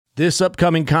This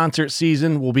upcoming concert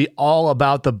season will be all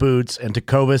about the boots, and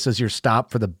Tecovas is your stop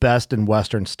for the best in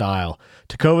Western style.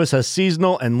 Tecovas has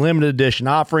seasonal and limited edition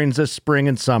offerings this spring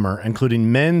and summer,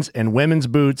 including men's and women's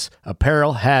boots,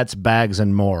 apparel, hats, bags,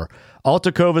 and more. All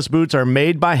Tecovas boots are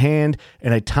made by hand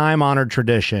in a time-honored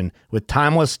tradition with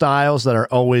timeless styles that are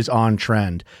always on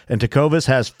trend. And Tecovas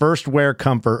has first wear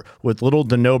comfort with little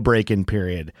to no break-in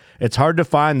period. It's hard to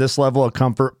find this level of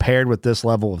comfort paired with this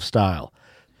level of style.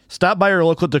 Stop by your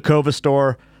local Tecovas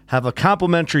store, have a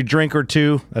complimentary drink or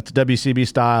two, that's WCB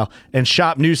style, and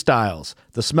shop new styles.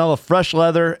 The smell of fresh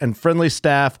leather and friendly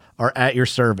staff are at your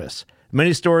service.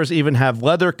 Many stores even have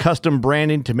leather custom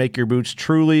branding to make your boots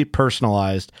truly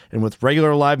personalized. And with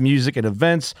regular live music and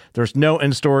events, there's no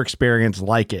in-store experience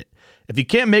like it. If you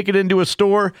can't make it into a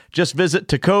store, just visit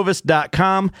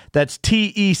tecovas.com. That's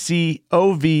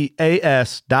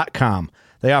TECOVAS.com.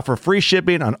 They offer free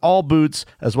shipping on all boots,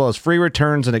 as well as free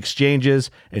returns and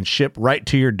exchanges, and ship right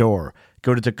to your door.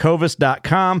 Go to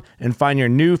tecovas.com and find your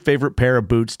new favorite pair of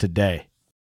boots today.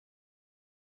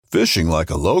 Fishing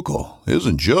like a local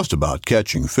isn't just about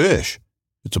catching fish.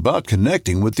 It's about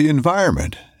connecting with the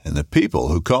environment and the people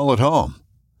who call it home.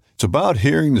 It's about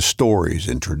hearing the stories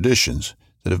and traditions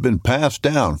that have been passed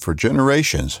down for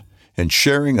generations and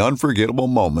sharing unforgettable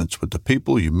moments with the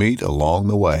people you meet along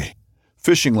the way.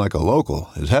 Fishing like a local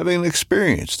is having an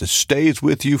experience that stays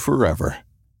with you forever.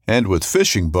 And with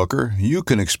Fishing Booker, you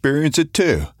can experience it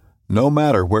too, no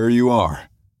matter where you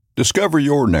are. Discover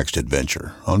your next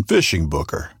adventure on Fishing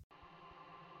Booker.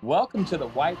 Welcome to the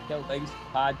Whitetail Legacy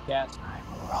Podcast. All right,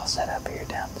 we're all set up here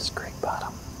down this creek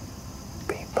bottom.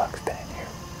 Bean Buck's been in here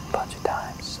a bunch of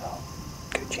times, so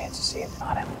good chance to see it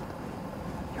on him.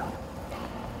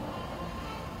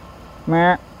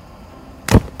 Meh.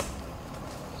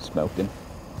 Smoking.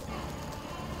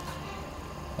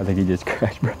 I think he just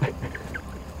crashed, bro.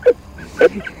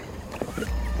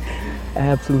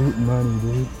 Absolute money,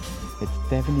 dude. It's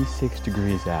 76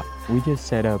 degrees out. We just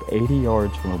set up 80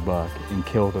 yards from a buck and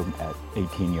killed him at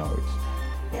 18 yards.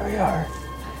 Here we are.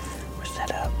 We're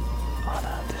set up on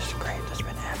this scrape that's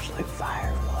been absolute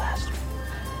fire for the last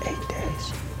 8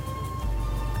 days.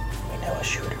 We know a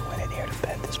shooter went in here to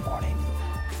bed this morning.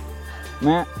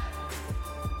 Matt.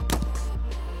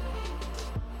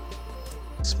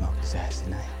 Smoked his ass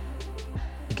tonight.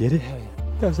 You get it?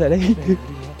 That was at 8, dude.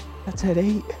 That's at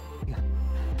 8.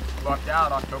 Bucked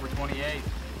out October 28th.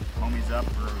 Homie's up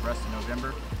for the rest of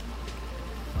November.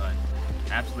 But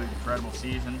absolute incredible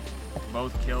season.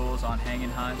 Both kills on hanging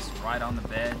hunts, right on the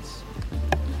beds,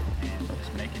 and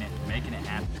just making it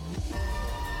happen.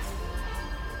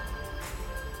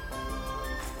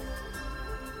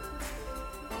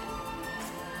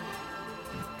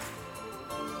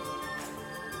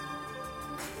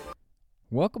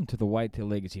 Welcome to the Whitetail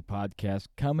Legacy Podcast,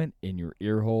 coming in your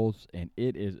ear holes, and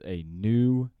it is a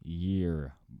new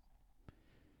year.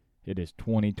 It is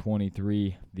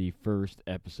 2023, the first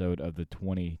episode of the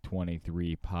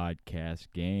 2023 podcast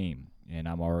game, and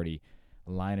I'm already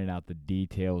lining out the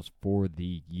details for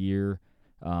the year.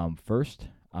 First,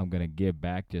 I'm going to give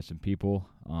back to some people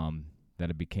that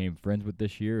I became friends with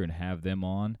this year and have them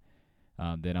on.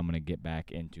 Then I'm going to get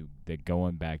back into the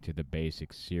Going Back to the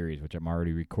Basics series, which I'm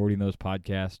already recording those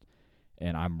podcasts,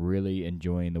 and I'm really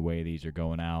enjoying the way these are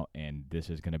going out, and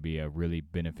this is going to be a really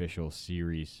beneficial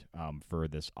series for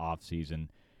this off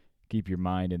season. Keep your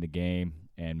mind in the game,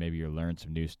 and maybe you'll learn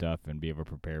some new stuff and be able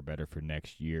to prepare better for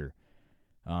next year.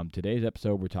 Today's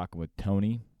episode, we're talking with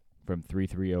Tony from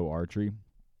 330 Archery.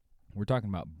 We're talking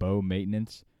about bow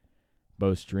maintenance,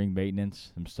 bow string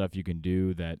maintenance, some stuff you can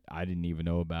do that I didn't even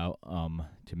know about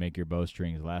to make your bow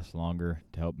strings last longer,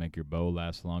 to help make your bow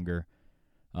last longer.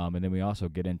 And then we also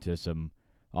get into some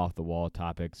off-the-wall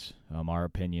topics, our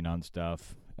opinion on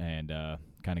stuff, and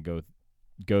kind of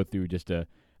go through just a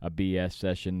BS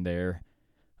session there.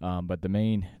 But the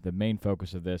main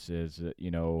focus of this is,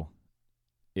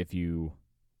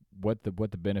 what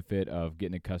the benefit of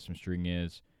getting a custom string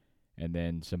is, and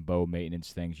then some bow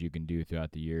maintenance things you can do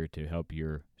throughout the year to help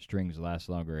your strings last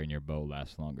longer and your bow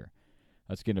last longer.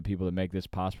 Let's get into people that make this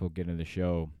possible, get into the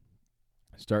show.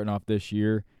 Starting off this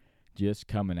year, just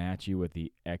coming at you with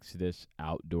the Exodus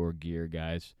outdoor gear,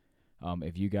 guys.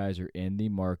 If you guys are in the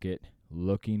market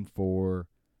looking for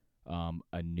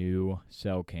a new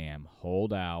cell cam,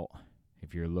 hold out.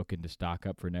 If you're looking to stock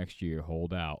up for next year,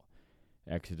 hold out.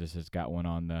 Exodus has got one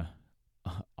on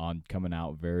coming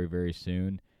out very, very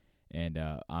soon, and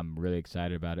I'm really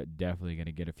excited about it. Definitely going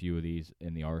to get a few of these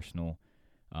in the arsenal.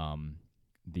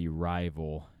 The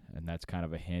Rival, and that's kind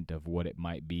of a hint of what it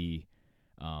might be,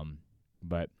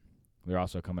 but they're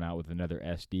also coming out with another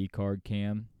SD card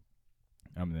cam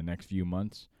in the next few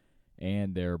months.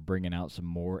 and they're bringing out some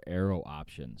more arrow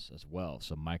options as well,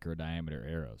 some micro-diameter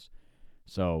arrows.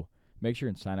 So make sure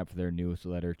and sign up for their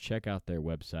newsletter. Check out their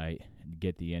website and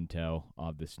get the intel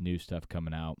of this new stuff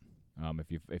coming out.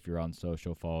 If you're on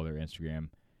social, follow their Instagram.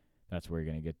 That's where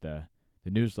you're going to get the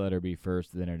newsletter be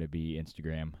first, then it'll be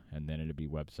Instagram, and then it'll be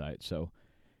website. So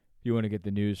if you want to get the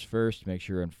news first, make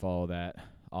sure and follow that.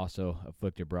 Also,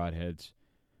 Afflicted Broadheads.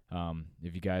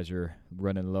 If you guys are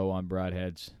running low on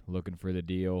broadheads, looking for the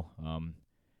deal,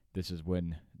 this is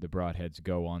when the broadheads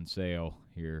go on sale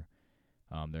here.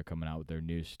 They're coming out with their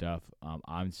new stuff.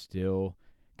 I'm still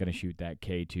going to shoot that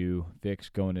K2 fix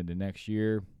going into next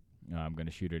year. I'm going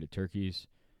to shoot it at turkeys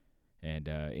and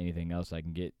anything else I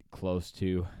can get close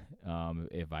to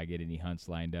if I get any hunts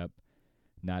lined up.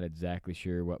 Not exactly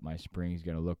sure what my spring is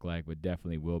going to look like, but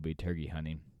definitely will be turkey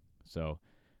hunting. So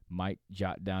might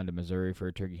jot down to Missouri for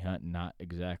a turkey hunt. Not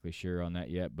exactly sure on that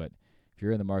yet, but if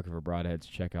you're in the market for broadheads,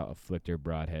 check out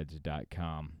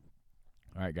afflictorbroadheads.com.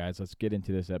 All right, guys, let's get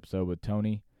into this episode with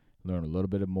Tony, learn a little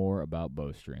bit more about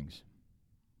bowstrings.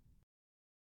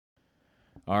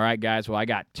 All right, guys, well, I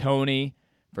got Tony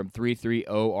from 330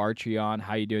 Archery on.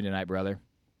 How you doing tonight, brother?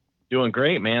 Doing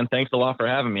great, man. Thanks a lot for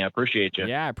having me. I appreciate you.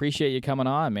 Yeah, I appreciate you coming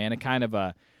on, man. A kind of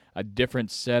a different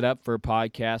setup for a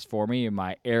podcast for me in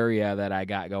my area that I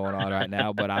got going on right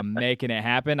now, but I'm making it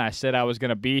happen. I said I was going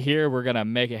to be here. We're going to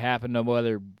make it happen no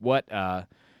matter what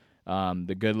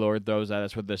the good Lord throws at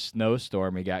us with the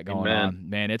snowstorm we got going on.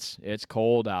 Man, it's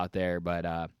cold out there, but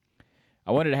I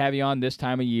wanted to have you on this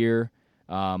time of year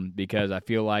because I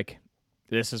feel like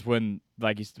this is when,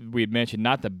 like we had mentioned,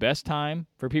 not the best time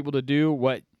for people to do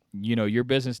what your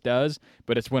business does,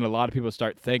 but it's when a lot of people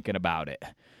start thinking about it.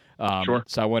 Sure.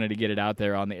 So I wanted to get it out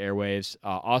there on the airwaves.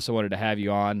 Also wanted to have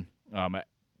you on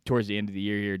towards the end of the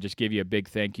year here, just give you a big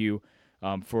thank you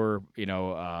for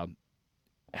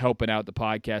helping out the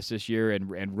podcast this year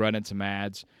and running some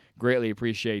ads. Greatly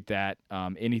appreciate that.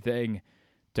 Anything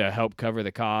to help cover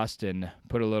the cost and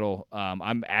put a little.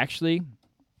 I'm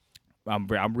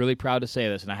really proud to say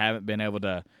this, and I haven't been able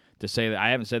to say that. I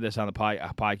haven't said this on the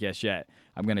podcast yet.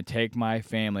 I'm going to take my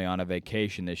family on a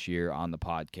vacation this year on the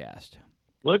podcast.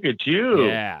 Look at you.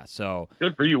 Yeah, so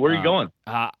good for you. Where are you going?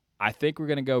 I think we're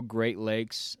going to go Great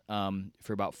Lakes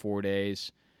for about 4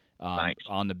 days Nice.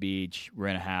 On the beach,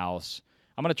 rent a house.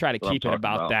 I'm going to try to keep it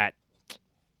about that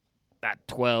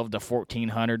 12 to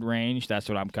 1,400 range. That's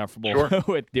what I'm comfortable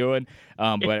with doing.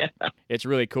 But it's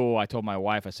really cool. I told my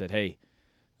wife, I said, hey,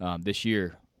 this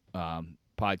year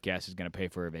podcast is going to pay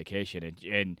for a vacation.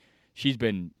 And she's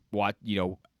been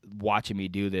watching me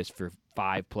do this for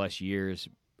 5+ years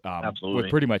with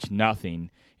pretty much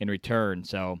nothing in return.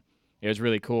 So it was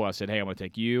really cool. I said, hey, I'm going to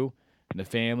take you and the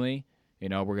family.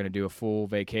 We're going to do a full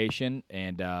vacation.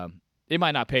 And it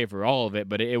might not pay for all of it,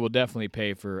 but it will definitely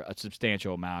pay for a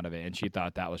substantial amount of it. And she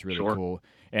thought that was really cool.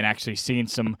 And actually seeing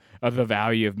some of the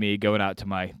value of me going out to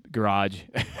my garage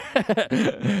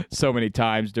so many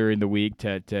times during the week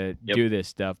to do this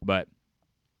stuff. But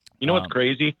what's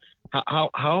crazy?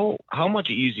 How much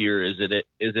easier is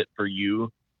it for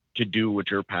you to do what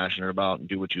you're passionate about and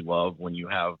do what you love when you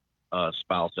have a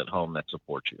spouse at home that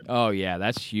supports you? Oh yeah,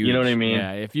 that's huge. You know what I mean?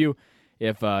 Yeah.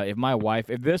 If my wife,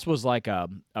 if this was like a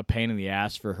pain in the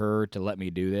ass for her to let me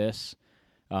do this,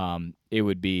 it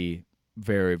would be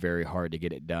very, very hard to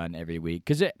get it done every week.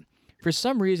 Because for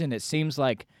some reason, it seems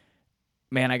like,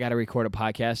 man, I got to record a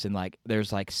podcast and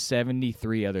there's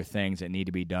 73 other things that need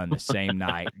to be done the same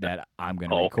night that I'm going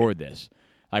to record this.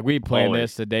 Like we planned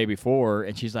this the day before,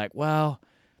 and she's like,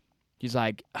 is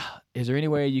there any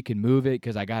way you can move it?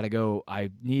 Because I got to go. I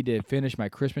need to finish my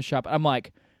Christmas shop. I'm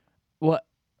like, what?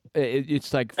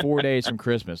 It's like 4 days from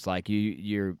Christmas. Like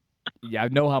I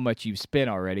know how much you've spent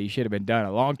already. You should have been done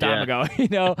a long time ago.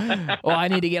 Well, I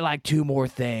need to get 2 more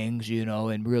things,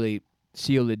 and really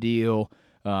seal the deal.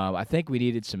 I think we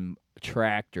needed some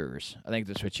tractors. I think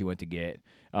that's what she went to get.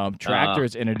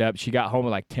 Tractors ended up. She got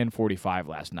home at 10:45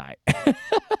 last night.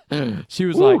 She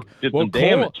was did some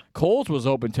damage. Kohl's was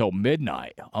open till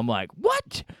midnight. I'm like,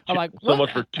 what? I'm like, so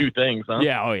much for 2 things, huh?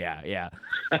 Yeah. Oh yeah.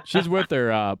 She's with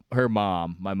her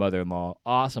mom, my mother-in-law.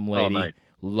 Awesome lady. Nice.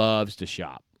 Loves to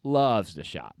shop.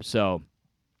 So,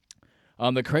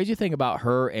 the crazy thing about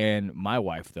her and my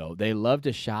wife, though, they love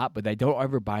to shop, but they don't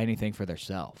ever buy anything for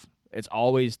themselves. It's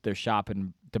always they're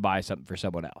shopping to buy something for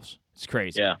someone else. It's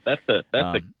crazy. Yeah, that's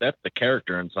the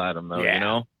character inside them, though.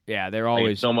 Yeah. Yeah, they're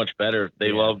always so much better.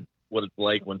 They love what it's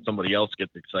like when somebody else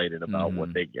gets excited about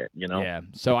what they get. Yeah.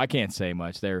 So I can't say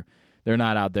much. They're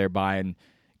not out there buying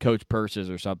Coach purses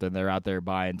or something. They're out there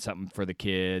buying something for the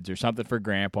kids or something for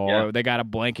grandpa. Yeah. Or they got a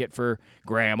blanket for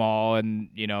grandma and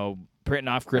printing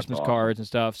off Christmas awesome. cards and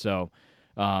stuff. So,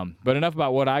 but enough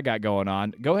about what I got going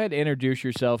on. Go ahead and introduce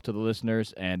yourself to the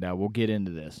listeners, and we'll get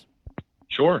into this.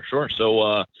 Sure.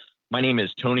 So, my name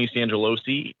is Tony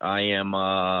Sangelosi. I am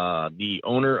the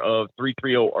owner of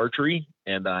 330 Archery,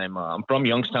 and I'm from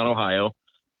Youngstown, Ohio.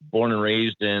 Born and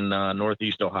raised in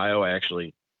Northeast Ohio. I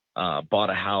actually bought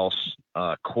a house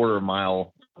a quarter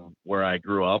mile from where I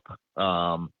grew up.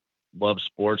 Love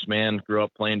sports, man. Grew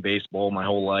up playing baseball my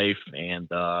whole life, and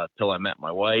till I met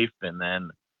my wife, and then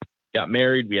got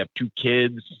married. We have 2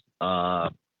 kids. I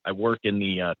work in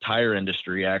the tire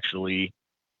industry, actually.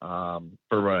 For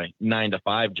my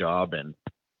 9-to-5 job, and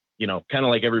kind of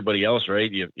like everybody else,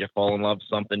 right? You fall in love with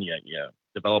something, you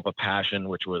develop a passion,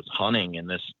 which was hunting, and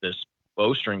this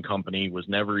bowstring company was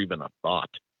never even a thought.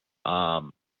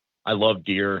 I love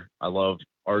deer, I love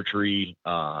archery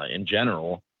in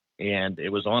general, and it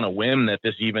was on a whim that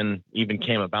this even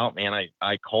came about. Man,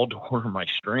 I called to order my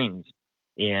strings,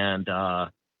 and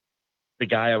the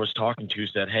guy I was talking to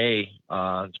said, "Hey,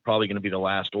 it's probably going to be the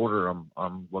last order.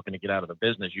 I'm looking to get out of the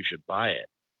business. You should buy it."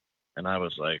 And I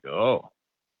was like, "Oh,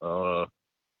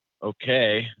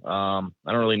 okay. I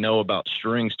don't really know about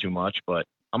strings too much, but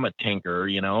I'm a tinker.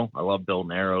 I love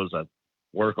building arrows. I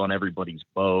work on everybody's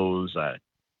bows.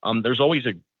 There's always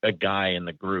a guy in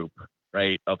the group,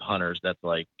 right, of hunters that's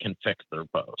like can fix their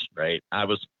bows, right? I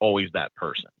was always that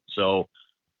person. So,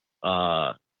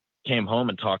 came home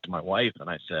and talked to my wife, and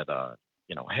I said,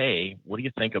 "Hey, what do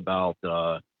you think about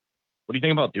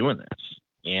doing this?"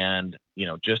 And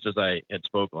just as I had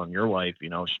spoke on your wife,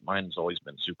 mine's always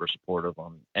been super supportive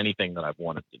on anything that I've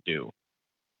wanted to do.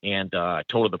 And I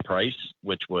told her the price,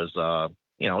 which was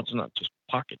it's not just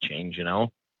pocket change,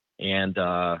 And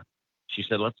she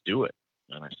said, "Let's do it."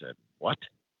 And I said, "What?"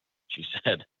 She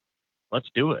said, "Let's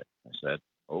do it." I said,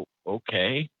 "Oh,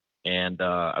 okay." And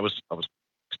I was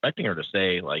expecting her to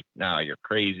say like, "Nah, you're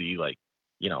crazy. Like,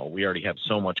 we already have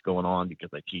so much going on because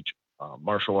I teach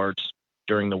martial arts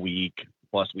during the week.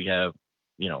 Plus we have,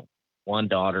 one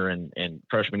daughter in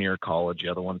freshman year of college. The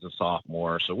other one's a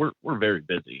sophomore. So we're very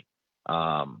busy."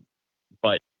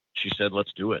 But she said,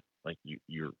 "Let's do it. Like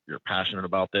you're passionate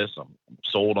about this. I'm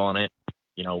sold on it.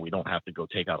 We don't have to go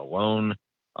take out a loan.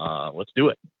 Let's do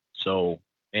it." So,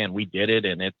 man, we did it,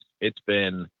 and it's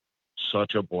been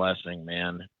such a blessing,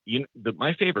 man.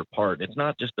 My favorite part, it's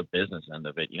not just the business end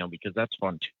of it, because that's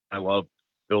fun too. I love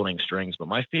building strings, but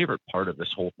my favorite part of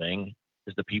this whole thing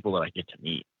is the people that I get to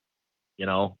meet.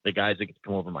 The guys that get to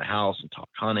come over to my house and talk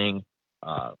hunting,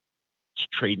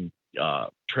 trading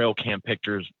trail cam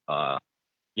pictures,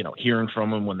 hearing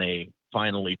from them when they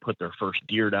finally put their first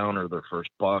deer down or their first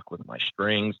buck with my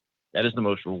strings. That is the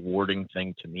most rewarding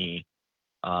thing to me.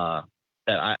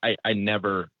 That I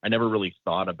never really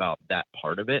thought about that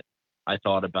part of it. I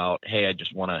thought about, hey, I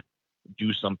just want to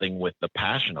do something with the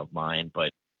passion of mine.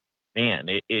 But man,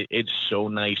 it's so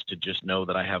nice to just know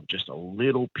that I have just a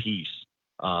little piece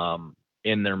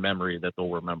in their memory that they'll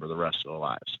remember the rest of their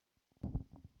lives.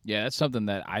 Yeah, that's something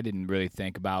that I didn't really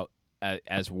think about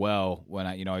as well when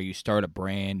you start a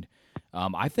brand.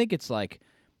 I think it's like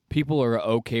people are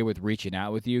okay with reaching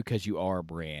out with you because you are a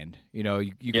brand. You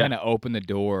kind of open the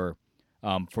door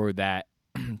for that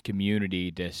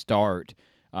community to start.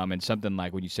 And something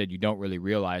like when you said you don't really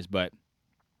realize, but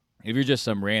if you're just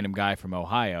some random guy from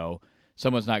Ohio,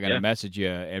 someone's not going to message you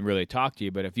and really talk to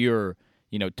you. But if you're,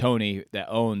 Tony that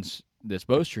owns this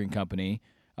bowstring company,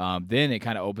 then it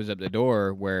kind of opens up the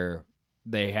door where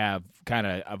they have kind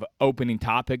of an opening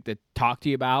topic to talk to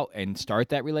you about and start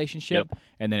that relationship.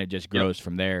 And then it just grows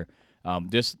from there.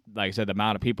 Just like I said, the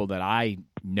amount of people that I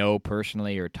know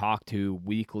personally or talk to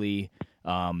weekly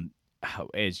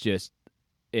is just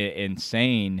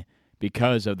insane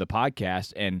because of the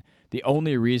podcast. And the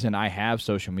only reason I have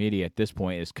social media at this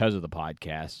point is because of the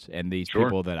podcast and these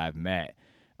people that I've met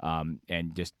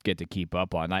and just get to keep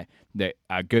up on.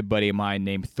 A good buddy of mine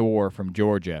named Thor from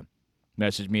Georgia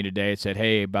messaged me today and said,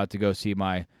 "Hey, about to go see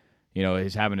my,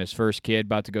 he's having his first kid,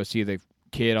 about to go see the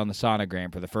kid on the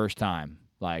sonogram for the first time."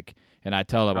 And I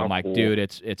tell him, I'm like, "Dude,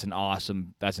 that's an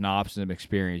awesome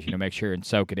experience. Make sure and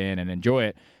soak it in and enjoy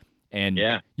it." And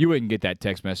you wouldn't get that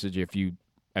text message if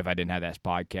I didn't have that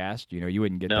podcast. You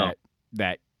wouldn't get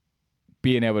that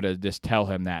being able to just tell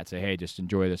him that, say, "Hey, just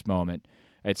enjoy this moment."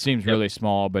 It seems really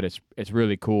small, but it's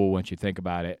really cool once you think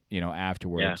about it,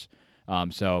 afterwards.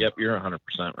 So you're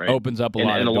 100% right. Opens up a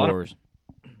lot of doors.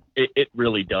 It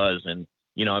really does, and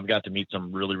I've got to meet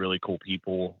some really, really cool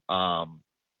people.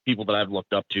 People that I've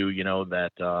looked up to,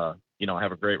 that I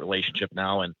have a great relationship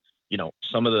now, and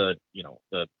some of the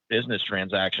the business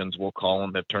transactions, we'll call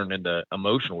them, have turned into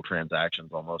emotional transactions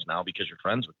almost now because you're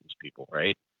friends with these people,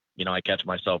 right? I catch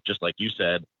myself, just like you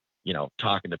said,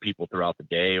 talking to people throughout the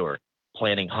day or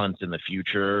planning hunts in the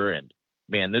future. And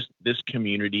man, this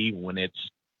community, when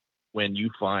you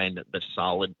find the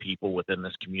solid people within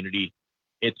this community,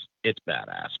 it's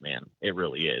badass, man. It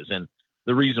really is. And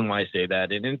the reason why I say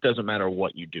that, and it doesn't matter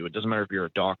what you do. It doesn't matter if you're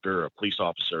a doctor or a police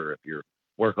officer, if you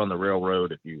work on the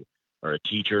railroad, if you are a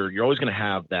teacher, you're always going to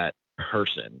have that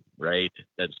person, right?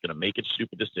 That's going to make a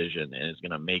stupid decision and is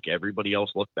going to make everybody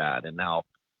else look bad. And now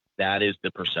that is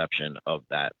the perception of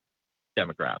that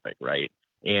demographic, right?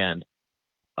 And,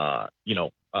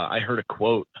 I heard a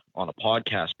quote on a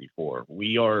podcast before.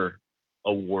 We are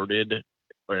awarded,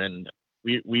 and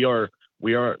we are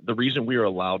the reason we are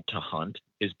allowed to hunt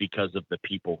is because of the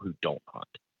people who don't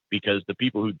hunt, because the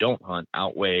people who don't hunt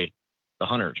outweigh the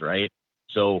hunters, right?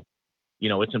 So,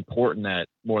 it's important that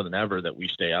more than ever that we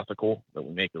stay ethical, that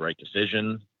we make the right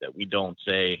decision, that we don't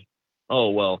say, oh,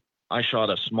 well, I shot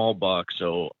a small buck,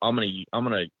 so I'm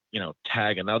gonna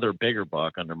tag another bigger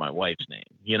buck under my wife's name.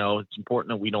 It's important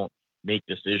that we don't make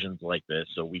decisions like this,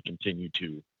 so we continue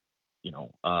to,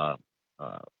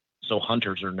 so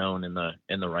hunters are known in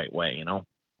the right way.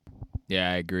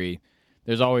 Yeah, I agree.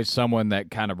 There's always someone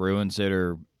that kind of ruins it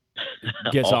or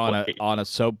gets on a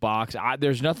soapbox.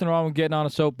 There's nothing wrong with getting on a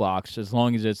soapbox as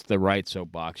long as it's the right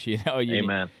soapbox.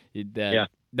 Amen.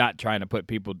 Not trying to put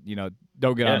people,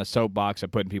 don't get on a soapbox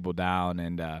of putting people down.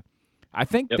 And I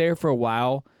think there for a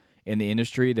while in the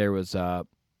industry there was a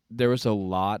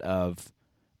lot of,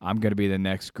 I'm going to be the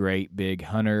next great big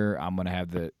hunter. I'm going to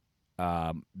have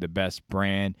the best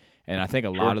brand. And I think a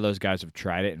lot of those guys have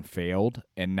tried it and failed.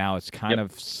 And now it's kind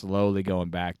of slowly going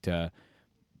back to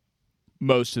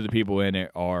most of the people in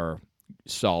it are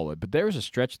solid. But there was a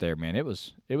stretch there, man. It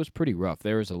was pretty rough.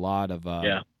 There was a lot of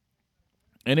and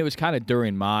it was kind of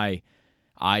during my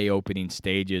eye-opening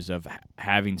stages of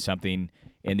having something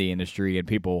in the industry, and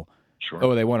people,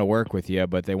 they want to work with you,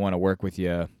 but they want to work with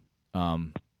you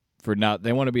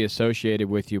they want to be associated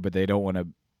with you, but they don't want to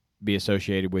be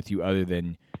associated with you other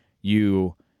than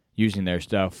you using their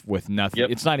stuff with nothing.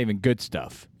 It's not even good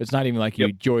stuff. It's not even like you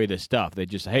enjoy this stuff. They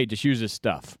just, hey, just use this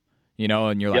stuff,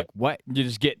 and you're like, what? You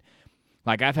just get,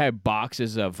 like, I've had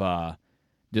boxes of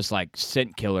just like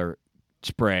scent killer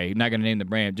spray, not going to name the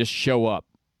brand, just show up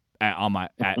at my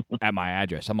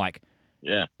address. I'm like,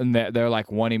 and they're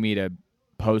like wanting me to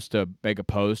make a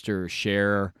post or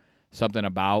share something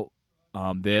about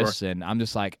this, and I'm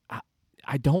just like,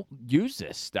 I don't use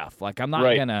this stuff. Like, I'm not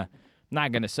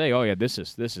gonna say, oh yeah, this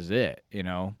is it,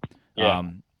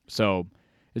 So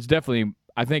it's definitely,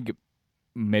 I think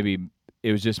maybe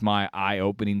it was just my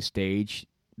eye-opening stage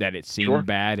that it seemed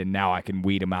bad, and now I can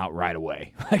weed them out right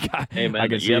away. Like I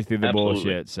can see through the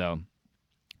bullshit. So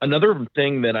another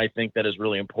thing that I think that is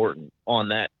really important on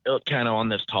that, kind of on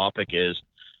this topic, is,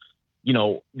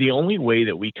 the only way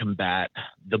that we combat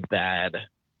the bad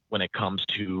when it comes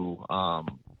to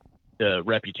the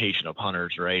reputation of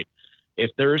hunters, right?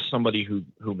 If there's somebody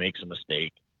who makes a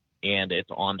mistake and it's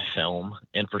on film,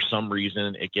 and for some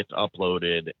reason it gets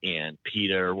uploaded and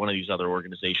PETA or one of these other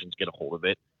organizations get a hold of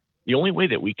it, the only way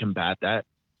that we combat that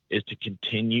is to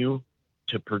continue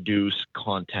to produce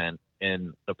content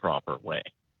in the proper way.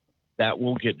 That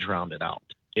will get drowned out.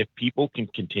 If people can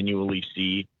continually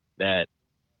see that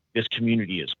this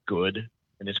community is good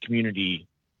and this community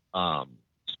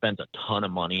spent a ton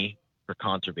of money for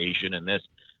conservation, and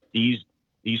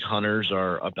these hunters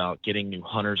are about getting new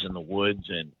hunters in the woods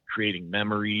and creating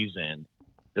memories, and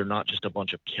they're not just a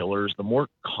bunch of killers. The more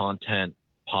content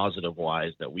positive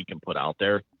wise that we can put out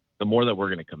there, the more that we're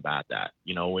going to combat that.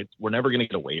 We're never going to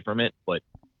get away from it, but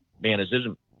man,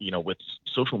 with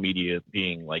social media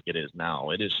being like it is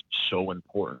now, it is so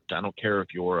important. I don't care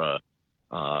if you're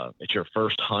it's your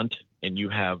first hunt and you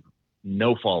have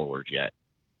no followers yet,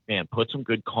 man, put some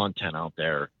good content out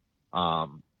there.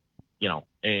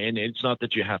 And it's not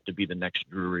that you have to be the next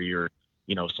Drury or,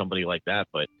 somebody like that,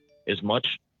 but as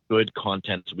much good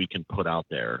content as we can put out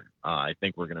there, I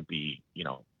think we're going to be,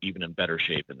 even in better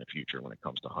shape in the future when it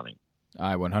comes to hunting.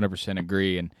 I 100%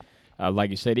 agree. And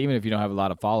like you said, even if you don't have a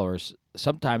lot of followers,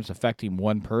 sometimes affecting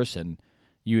one person,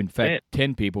 you infect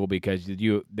 10 people because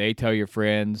they tell your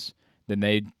friends, then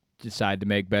they decide to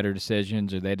make better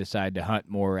decisions, or they decide to hunt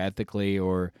more ethically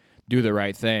or do the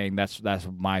right thing. That's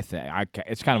my thing.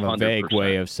 It's kind of a 100%. Vague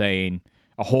way of saying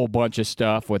a whole bunch of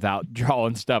stuff without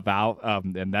drawing stuff out,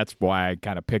 and that's why I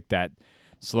kind of picked that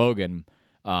slogan.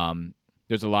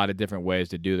 There's a lot of different ways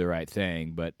to do the right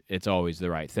thing, but it's always the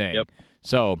right thing.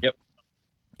 So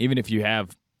even if you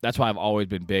have, that's why I've always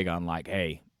been big on, like,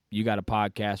 hey, you got a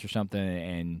podcast or something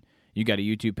and you got a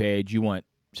YouTube page, you want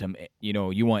some,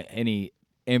 you want any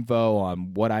info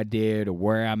on what I did or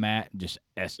where I'm at, just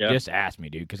ask me,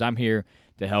 dude, because I'm here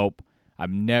to help. I've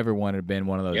never wanted to been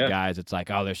one of those guys that's like,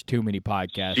 oh, there's too many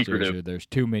podcasters Secretive. or there's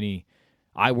too many.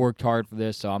 I worked hard for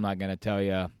this, so I'm not going to tell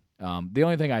you. The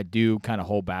only thing I do kind of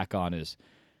hold back on is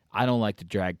I don't like to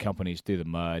drag companies through the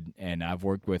mud, and I've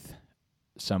worked with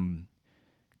some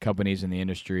companies in the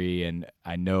industry, and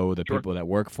I know the people that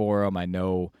work for them. I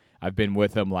know I've been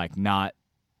with them, like, not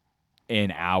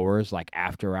in hours, like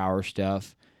after-hour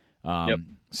stuff,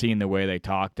 seeing the way they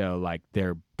talk to, like,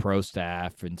 their pro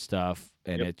staff and stuff,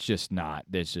 and it's just not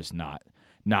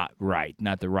right,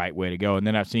 not the right way to go. And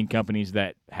then I've seen companies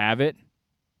that have it,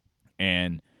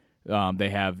 and they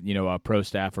have, a pro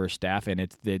staff or a staff, and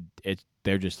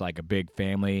they're just like a big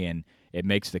family, and it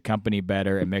makes the company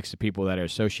better. It makes the people that are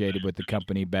associated with the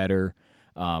company better.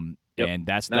 And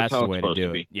that's the way to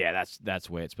do it. Yeah, that's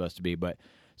the way it's supposed to be. But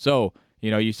so,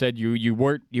 you said you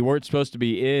weren't supposed to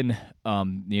be in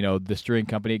the string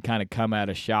company. It kind of come out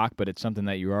of shock, but it's something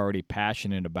that you're already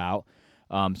passionate about.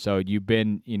 So you've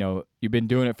been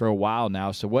doing it for a while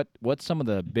now. So what's some of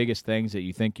the biggest things that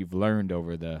you think you've learned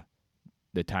over the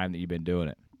time that you've been doing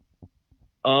it?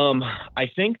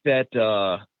 I think that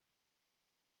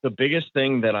the biggest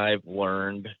thing that I've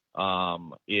learned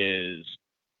is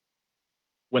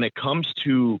when it comes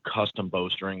to custom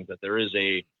bowstrings, that there is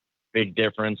a big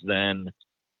difference than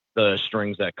the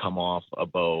strings that come off a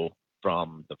bow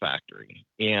from the factory.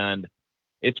 And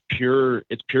it's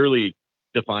purely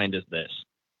defined as this.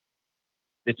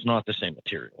 It's not the same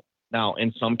material. Now,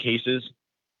 in some cases,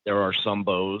 there are some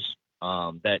bows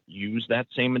that use that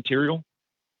same material,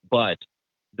 but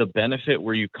the benefit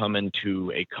where you come into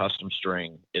a custom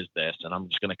string is this, and I'm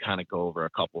just going to kind of go over a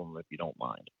couple of them if you don't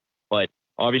mind. But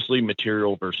obviously,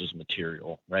 material versus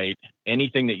material, right?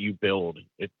 Anything that you build,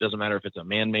 it doesn't matter if it's a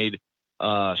man-made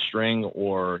string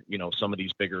or, some of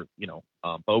these bigger,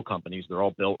 bow companies, they're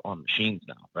all built on machines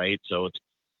now, right? So it's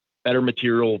better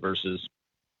material versus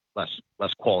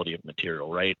less quality of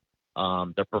material, right?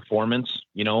 The performance,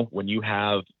 when you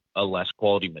have a less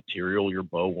quality material, your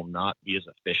bow will not be as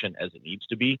efficient as it needs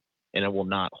to be, and it will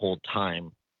not hold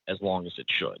time as long as it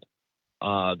should.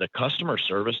 The customer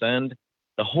service end,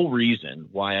 the whole reason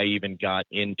why I even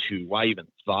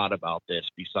thought about this,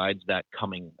 besides that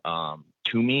coming to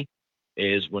me,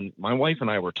 is when my wife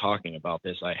and I were talking about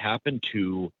this, I happened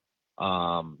to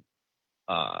have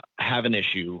an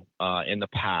issue in the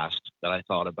past that I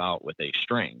thought about with a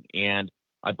string, and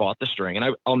I bought the string,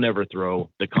 and I'll never throw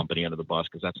the company under the bus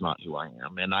because that's not who I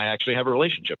am. And I actually have a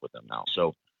relationship with them now.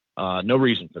 So no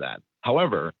reason for that.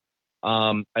 However,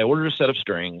 I ordered a set of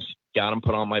strings, got them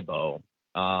put on my bow.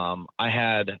 I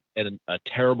had a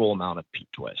terrible amount of peak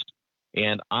twist.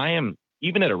 And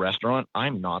even at a restaurant,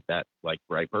 I'm not that like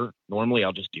griper. Normally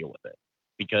I'll just deal with it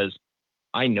because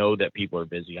I know that people are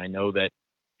busy. I know that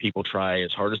people try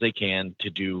as hard as they can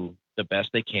to do the best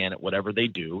they can at whatever they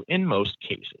do in most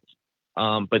cases.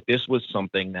 But this was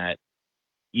something that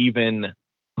even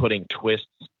putting twists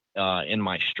in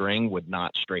my string would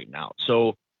not straighten out.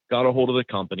 So got a hold of the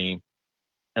company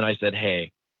and I said,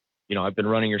 hey, I've been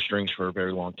running your strings for a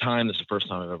very long time. This is the first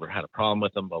time I've ever had a problem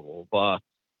with them, blah, blah,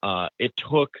 blah. It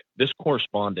took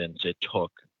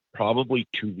probably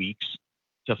 2 weeks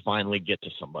to finally get to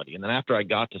somebody. And then after I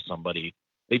got to somebody,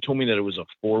 they told me that it was a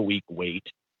 4-week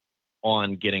wait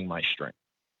on getting my string.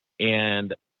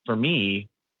 And for me,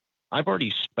 I've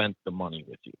already spent the money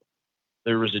with you.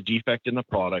 There was a defect in the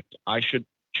product. I should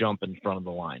jump in front of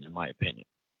the line, in my opinion.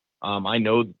 I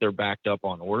know that they're backed up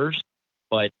on orders,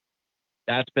 but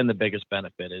that's been the biggest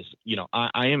benefit is,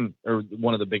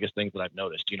 one of the biggest things that I've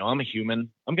noticed, I'm a human.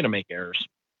 I'm going to make errors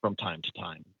from time to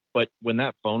time. But when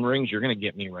that phone rings, you're going to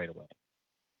get me right away.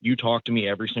 You talk to me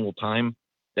every single time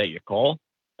that you call.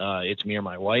 It's me or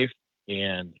my wife.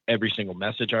 And every single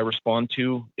message I respond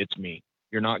to, it's me.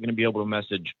 You're not going to be able to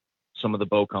message some of the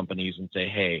bow companies and say,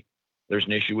 hey, there's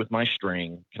an issue with my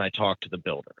string. Can I talk to the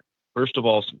builder? First of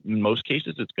all, in most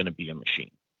cases, it's going to be a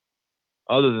machine.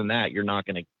 Other than that, you're not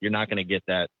going to get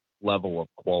that level of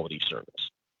quality service.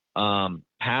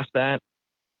 Past that,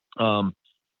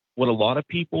 what a lot of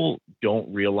people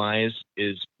don't realize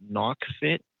is knock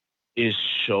fit is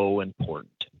so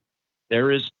important.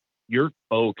 Your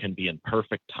bow can be in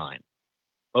perfect time.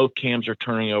 Both cams are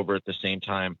turning over at the same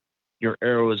time. Your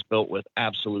arrow is built with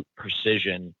absolute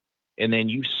precision. And then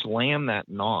you slam that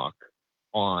knock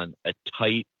on a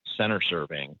tight center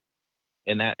serving,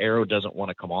 and that arrow doesn't want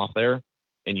to come off there,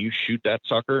 and you shoot that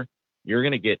sucker, you're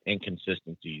going to get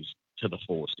inconsistencies to the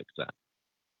fullest extent.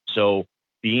 So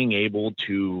being able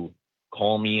to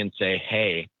call me and say,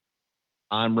 hey,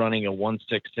 I'm running a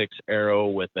 166 arrow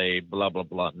with a blah, blah,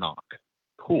 blah knock.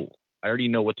 Cool. I already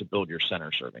know what to build your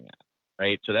center serving at,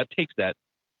 right? So that takes that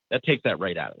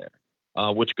right out of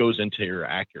there, which goes into your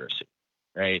accuracy,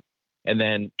 right? And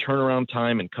then turnaround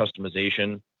time and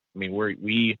customization. I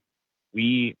mean,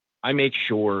 I make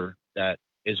sure that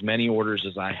as many orders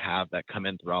as I have that come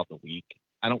in throughout the week,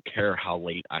 I don't care how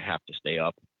late I have to stay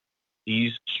up.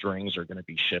 These strings are going to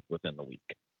be shipped within the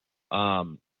week.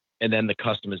 And then the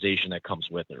customization that comes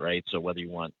with it, right? So whether you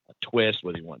want a twist,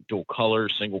 whether you want dual color,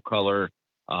 single color,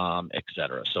 et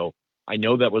cetera. So I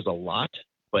know that was a lot,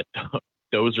 but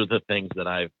those are the things that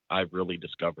I've really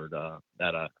discovered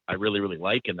that I really, really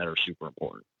like and that are super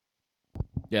important.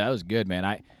 Yeah, that was good, man.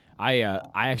 I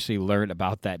actually learned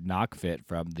about that knock fit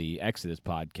from the Exodus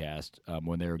podcast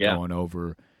when they were going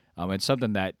over. It's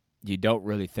something that you don't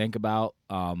really think about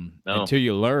until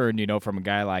you learn, from a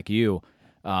guy like you.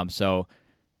 So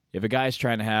if a guy's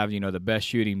trying to have, the best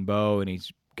shooting bow and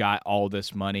he's got all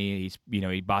this money,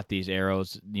 he bought these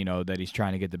arrows, that he's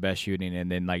trying to get the best shooting,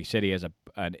 and then like you said, he has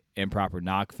an improper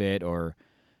knock fit, or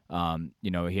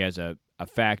he has a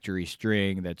factory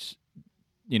string that's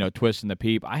twisting the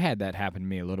peep. I had that happen to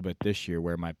me a little bit this year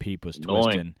where my peep was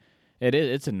twisting.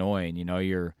 It's annoying,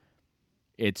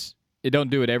 it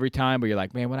don't do it every time, but you're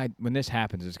like, man, when this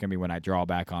happens, it's gonna be when I draw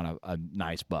back on a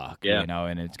nice buck,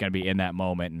 and it's gonna be in that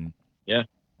moment, and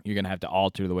you're gonna have to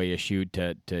alter the way you shoot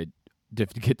to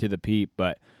get to the peep.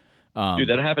 But dude,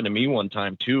 that happened to me one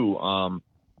time too.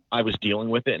 I was dealing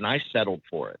with it and I settled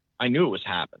for it. I knew it was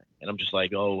happening, and I'm just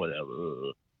like, oh,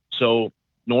 whatever. So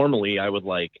normally I would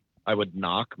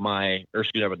knock my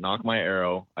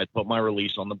arrow, I'd put my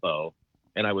release on the bow,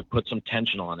 and I would put some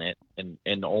tension on it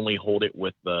and only hold it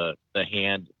with the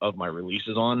hand of my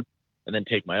releases on, and then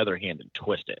take my other hand and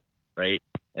twist it, right?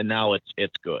 And now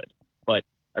it's good. But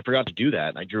I forgot to do that,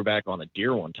 and I drew back on a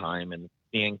deer one time, and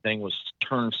the thing was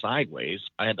turned sideways.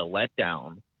 I had to let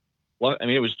down. Well, I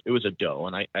mean, it was a doe,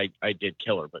 and I did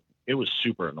kill her, but it was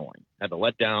super annoying. I had to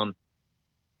let down,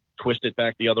 twist it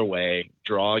back the other way,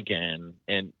 draw again,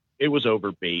 and it was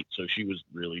over bait, so she was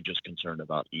really just concerned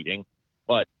about eating.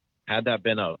 But had that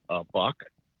been a buck,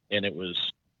 and it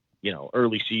was,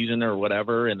 early season or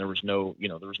whatever, and there was no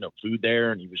food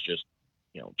there, and he was just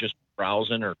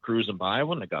browsing or cruising by, I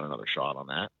wouldn't have got another shot on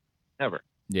that, ever.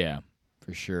 Yeah,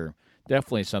 for sure.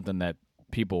 Definitely something that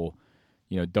people,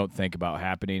 don't think about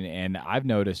happening. And I've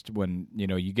noticed when,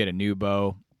 you get a new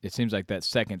bow, it seems like that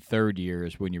second, third year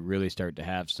is when you really start to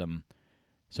have some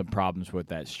problems with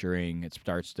that string. It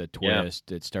starts to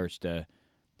twist. It starts to,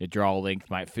 the draw length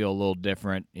might feel a little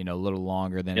different, a little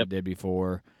longer than it did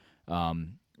before.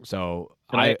 So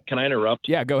can I interrupt?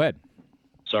 Yeah, go ahead.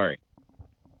 Sorry.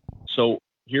 So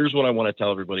here's what I want to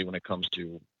tell everybody when it comes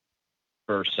to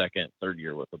first, second, third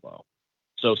year with the bow.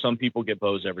 So some people get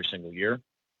bows every single year.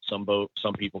 Some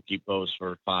people keep bows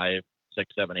for 5,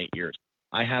 6, 7, 8 years.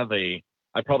 I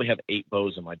probably have 8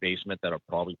 bows in my basement that are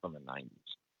probably from the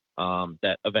 90s.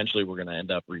 That eventually we're going to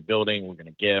end up rebuilding. We're going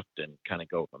to gift and kind of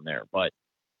go from there. But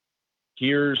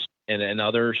and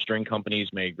other string companies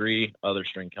may agree. Other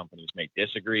string companies may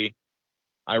disagree.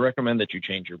 I recommend that you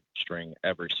change your string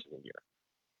every single year.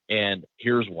 And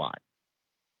here's why.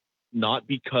 Not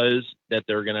because that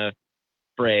they're going to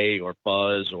fray or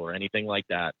fuzz or anything like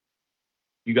that.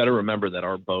 You got to remember that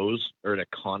our bows are at a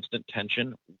constant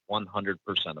tension 100% of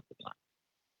the time.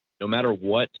 No matter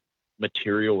what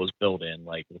material is built in,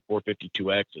 like the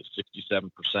 452X is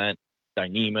 67%,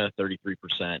 Dyneema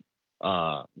 33%,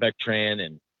 Vectran,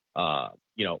 and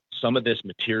some of this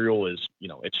material is,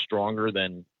 it's stronger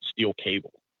than steel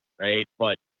cable, right?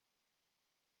 But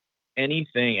any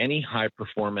high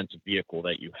performance vehicle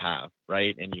that you have,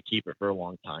 right, and you keep it for a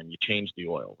long time, you change the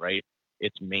oil, right?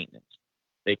 It's maintenance.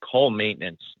 They call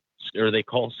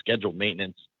scheduled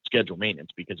maintenance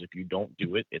because if you don't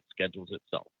do it, it schedules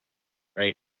itself,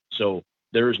 right? So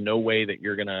there is no way that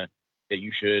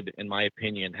you should, in my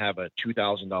opinion, have a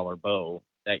 $2,000 bow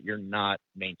that you're not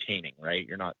maintaining, right?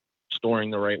 You're not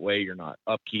storing the right way. You're not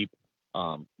upkeep.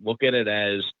 Look at it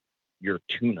as your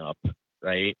tune-up,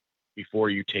 right?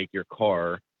 Before you take your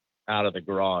car out of the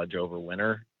garage over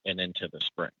winter and into the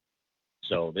spring.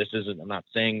 So I'm not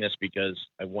saying this because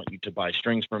I want you to buy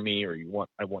strings from me or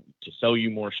I want to sell you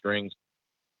more strings.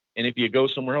 And if you go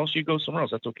somewhere else, you go somewhere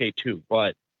else. That's okay too.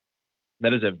 But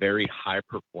that is a very high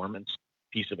performance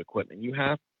piece of equipment you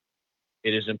have.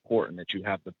 It is important that you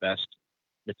have the best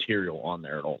material on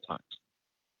there at all times.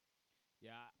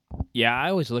 Yeah. I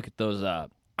always look at those,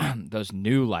 those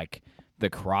new, like the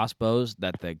crossbows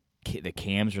that the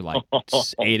cams are like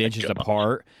 8 inches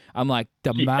apart. I'm like,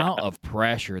 the amount of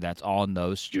pressure that's on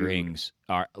those strings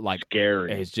are like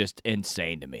scary. It's just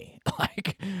insane to me.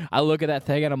 Like, I look at that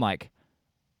thing and I'm like,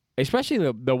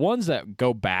 especially the ones that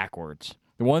go backwards.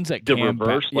 The ones that The can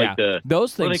reverse, like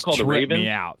those what are they things called, the trip me Ravens?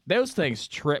 out. Those things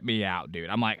trip me out, dude.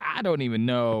 I'm like, I don't even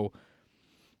know,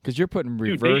 because you're putting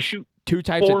Dude, they reverse shoot two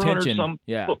types of 400 tension. some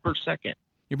Yeah, foot per second.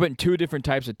 you're putting two different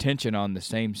types of tension on the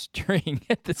same string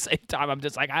at the same time. I'm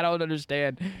just like, I don't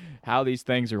understand how these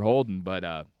things are holding. But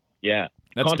Yeah.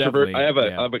 that's definitely. I have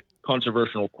yeah. a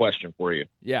controversial question for you.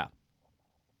 Yeah.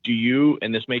 Do you,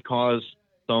 and this may cause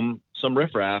some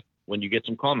riffraff when you get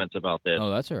some comments about this,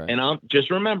 Oh, that's all right. and I'm just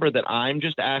remember that I'm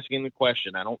just asking the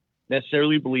question. I don't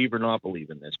necessarily believe or not believe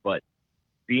in this, but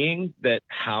being that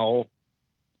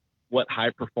what high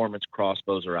performance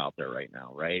crossbows are out there right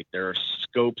now, right? There are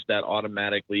scopes that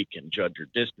automatically can judge your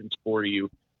distance for you.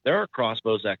 There are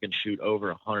crossbows that can shoot over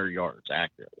 100 yards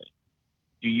accurately.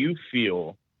 Do you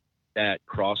feel that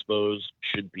crossbows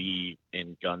should be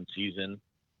in gun season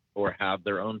or have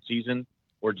their own season?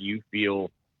 Or do you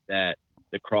feel that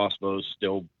the crossbows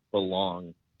still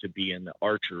belong to be in the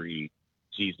archery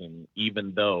season,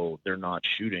 even though they're not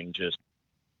shooting just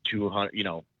 200,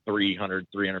 300,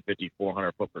 350,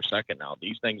 400 foot per second now?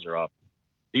 These things are up.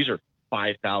 These are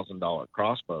 $5,000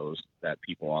 crossbows that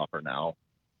people offer now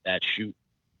that shoot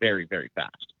very, very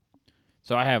fast.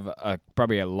 So I have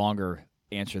probably a longer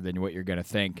answer than what you're going to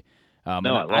think.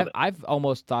 No, I love it. I've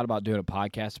almost thought about doing a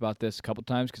podcast about this a couple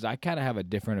times because I kind of have a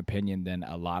different opinion than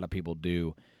a lot of people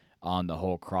do on the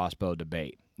whole crossbow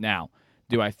debate. Now,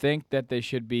 do I think that they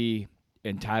should be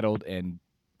entitled and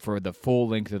for the full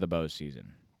length of the bow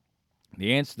season?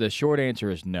 The short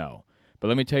answer is no. But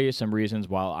let me tell you some reasons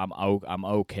why I'm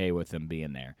okay with them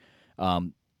being there.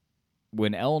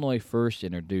 When Illinois first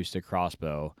introduced the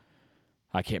crossbow,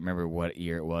 I can't remember what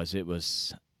year it was. It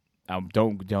was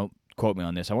don't quote me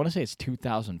on this. I want to say it's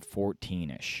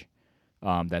 2014-ish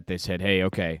that they said, hey,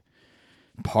 okay,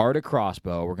 part of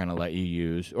crossbow we're going to let you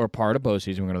use, or part of bow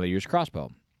season we're going to let you use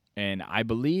crossbow. And I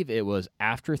believe it was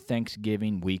after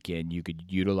Thanksgiving weekend you could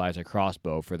utilize a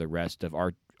crossbow for the rest of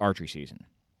archery season.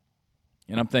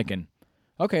 And I'm thinking,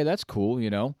 okay, that's cool,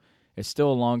 It's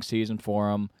still a long season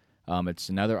for them. It's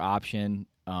another option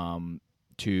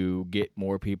to get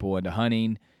more people into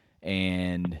hunting,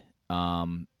 and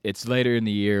it's later in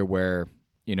the year where,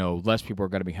 less people are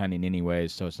going to be hunting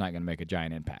anyways, so it's not going to make a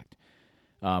giant impact.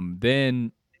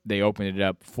 Then they opened it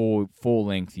up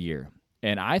full-length year.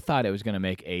 And I thought it was going to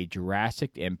make a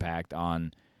drastic impact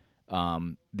on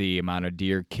the amount of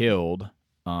deer killed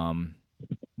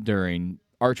during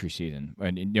archery season,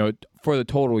 and for the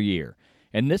total year.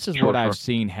 And this is what I've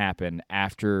seen happen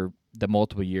after the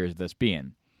multiple years of this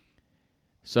being.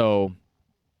 So,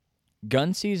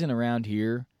 gun season around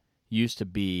here used to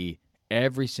be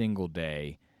every single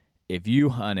day. If you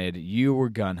hunted, you were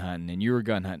gun hunting, and you were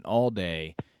gun hunting all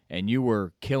day, and you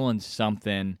were killing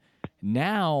something.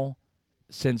 Now,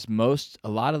 since a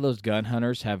lot of those gun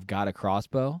hunters have got a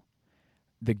crossbow,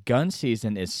 the gun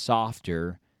season is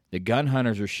softer. The gun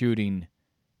hunters are shooting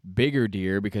bigger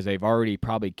deer because they've already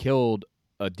probably killed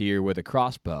a deer with a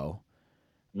crossbow.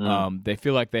 They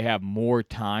feel like they have more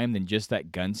time than just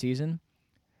that gun season.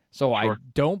 So I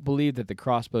don't believe that the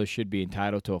crossbow should be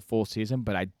entitled to a full season,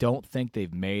 but I don't think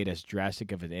they've made as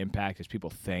drastic of an impact as people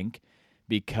think,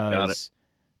 because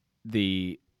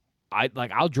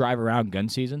I'll drive around gun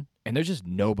season and there's just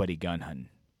nobody gun hunting.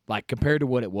 Like, compared to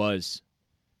what it was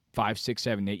 5, 6,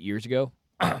 7, 8 years ago,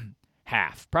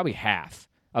 probably half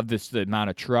of the amount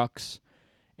of trucks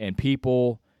and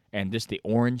people and just the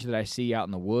orange that I see out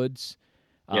in the woods.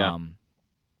 Yeah.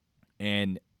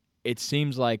 And it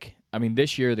seems like,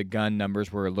 this year the gun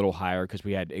numbers were a little higher because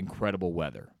we had incredible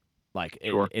weather, like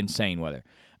insane weather.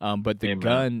 But the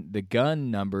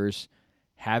gun numbers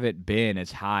haven't been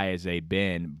as high as they've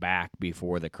been back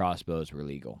before the crossbows were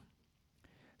legal.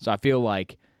 So I feel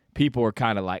like people are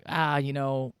kind of like, I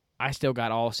still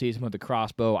got all season with the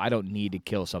crossbow. I don't need to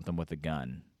kill something with a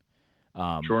gun.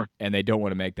 And they don't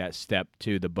want to make that step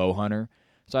to the bow hunter.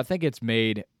 So I think it's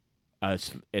made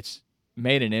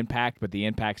an impact, but the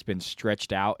impact's been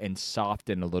stretched out and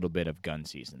softened a little bit of gun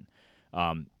season.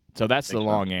 So that's the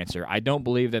long answer. I don't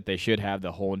believe that they should have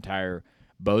the whole entire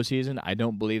bow season. I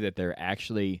don't believe that they're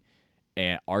actually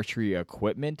an archery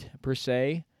equipment per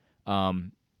se.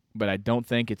 But I don't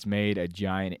think it's made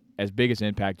as big as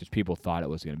impact as people thought it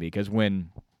was going to be. Because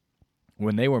when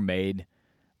they were made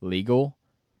legal,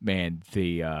 man,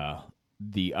 the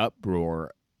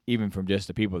uproar, even from just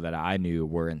the people that I knew,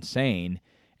 were insane.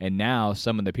 And now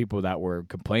some of the people that were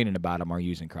complaining about them are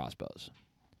using crossbows.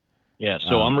 Yeah,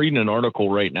 so I'm reading an article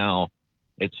right now.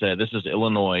 It said, this is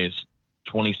Illinois'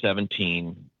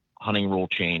 2017 hunting rule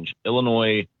change.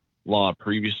 Illinois law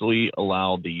previously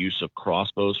allowed the use of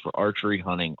crossbows for archery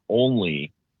hunting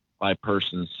only by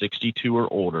persons 62 or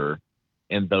older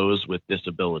and those with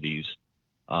disabilities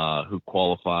who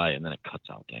qualify, and then it cuts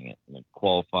out, dang it, and then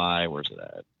qualify, where's it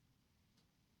at?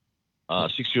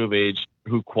 62 of age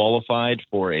who qualified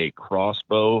for a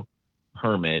crossbow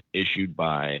permit issued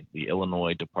by the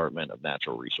Illinois Department of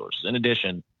Natural Resources. In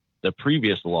addition, the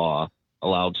previous law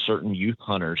allowed certain youth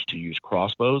hunters to use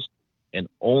crossbows and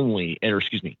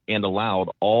allowed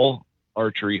all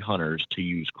archery hunters to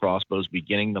use crossbows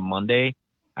beginning the Monday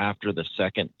after the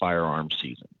second firearm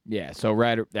season. Yeah, so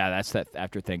that's that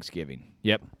after Thanksgiving.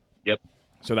 Yep.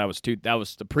 So that was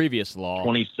the previous law.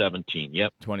 2017.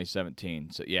 Yep.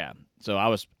 2017. So yeah. So I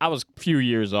was a few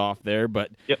years off there,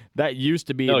 but that used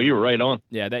to be. No, you were right on.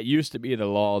 Yeah, that used to be the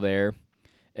law there,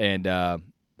 and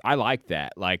I liked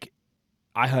that. Like,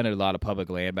 I hunted a lot of public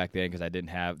land back then because I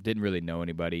didn't really know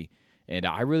anybody, and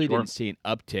I really didn't see an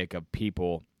uptick of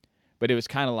people. But it was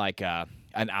kind of like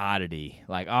an oddity,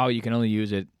 like, oh, you can only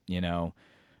use it,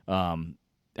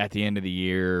 at the end of the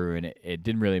year, and it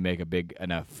didn't really make a big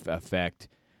enough effect.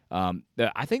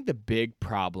 I think the big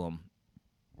problem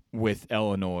with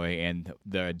Illinois and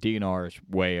the DNR's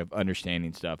way of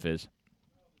understanding stuff is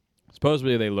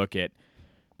supposedly they look at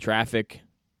traffic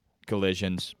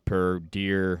collisions per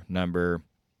deer number,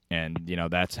 and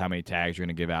that's how many tags you're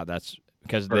going to give out. That's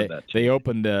because they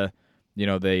opened the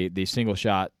single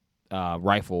shot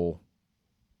rifle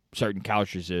certain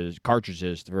cartridges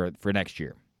for next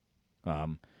year.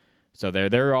 So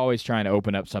they're always trying to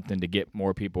open up something to get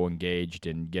more people engaged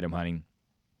and get them hunting.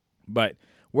 But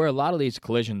where a lot of these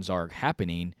collisions are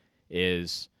happening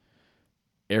is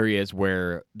areas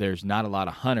where there's not a lot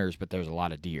of hunters, but there's a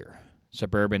lot of deer.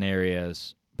 Suburban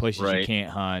areas, places you can't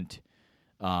hunt.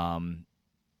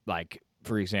 Like,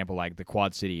 for example, like the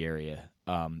Quad City area.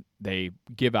 They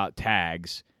give out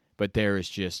tags, but there is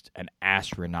just an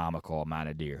astronomical amount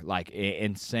of deer, like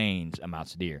insane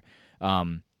amounts of deer.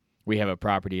 We have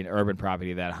an urban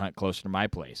property that I hunt closer to my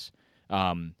place.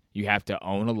 You have to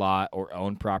own a lot or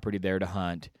own property there to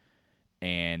hunt,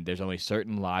 and there's only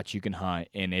certain lots you can hunt,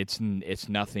 and it's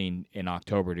nothing in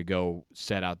October to go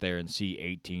set out there and see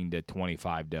 18 to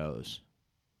 25 does.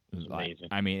 Amazing.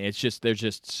 I mean, there's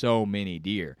just so many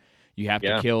deer. You have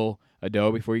to kill a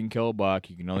doe before you can kill a buck.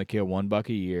 You can only kill one buck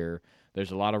a year.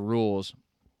 There's a lot of rules,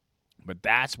 but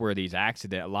that's where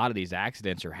a lot of these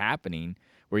accidents are happening,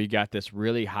 where you got this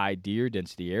really high deer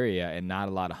density area and not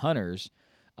a lot of hunters.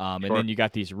 And then you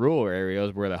got these rural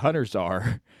areas where the hunters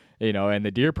are, and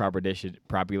the deer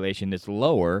population is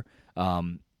lower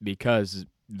because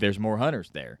there's more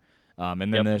hunters there.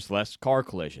 And then there's less car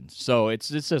collisions. So it's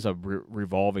just a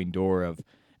revolving door of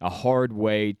a hard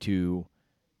way to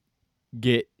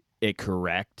get it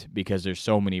correct because there's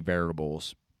so many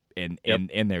variables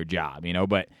in their job,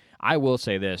 But I will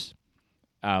say this.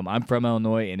 I'm from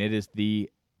Illinois, and it is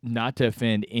not to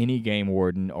offend any game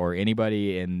warden or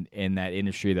anybody in that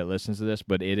industry that listens to this,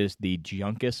 but it is the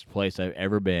junkest place I've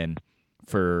ever been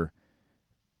for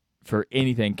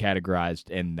anything categorized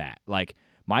in that. Like,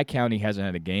 my county hasn't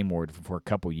had a game warden for a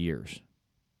couple years.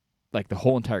 Like, the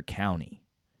whole entire county.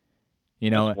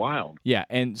 That's wild. Yeah,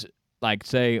 and like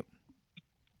say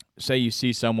you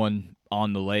see someone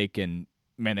on the lake and,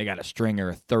 man, they got a stringer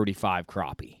of 35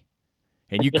 crappie.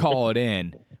 And you call it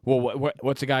in. Well,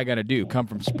 what's the guy got to do? Come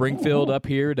from Springfield up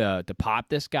here to pop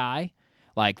this guy?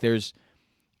 Like,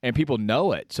 and people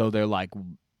know it, so they're like,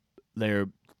 they're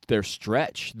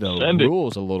stretch the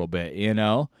rules a little bit,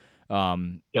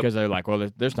 because they're like, well,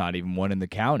 there's not even one in the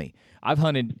county. I've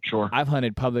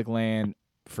hunted public land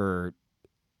for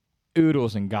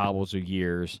oodles and gobbles of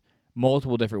years,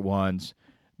 multiple different ones,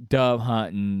 dove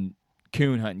hunting,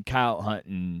 coon hunting, coyote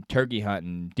hunting, turkey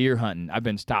hunting, deer hunting. I've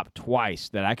been stopped twice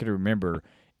that I could remember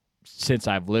since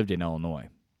I've lived in Illinois.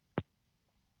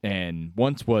 And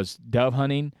once was dove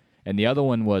hunting, and the other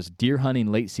one was deer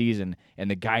hunting late season,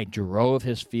 and the guy drove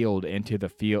his field into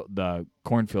the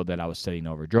cornfield that I was sitting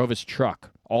over. Drove his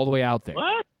truck all the way out there.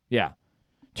 What? Yeah.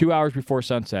 2 hours before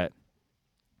sunset,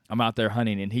 I'm out there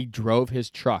hunting, and he drove his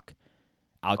truck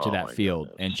out to that field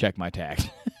and checked my tags.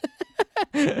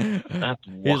 That's wild.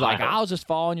 He's like, I was just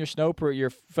following your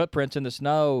footprints in the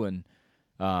snow, and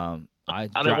I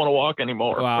didn't want to walk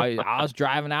anymore. Well, I was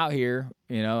driving out here,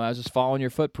 I was just following your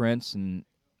footprints, and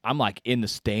I'm like in the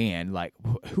stand, like,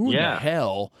 who in the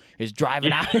hell is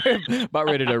driving out here about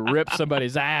ready to rip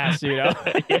somebody's ass,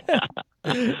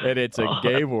 And it's a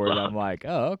game warden. I'm like,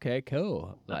 oh, okay,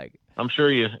 cool. Like, I'm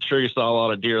sure you saw a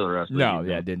lot of deer the rest of the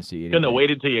evening. I didn't see anything. Couldn't have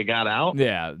waited till you got out?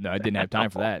 Yeah, no, I didn't have time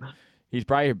for that. He's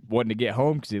probably wanting to get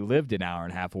home because he lived an hour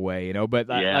and a half away, But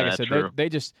like I said, they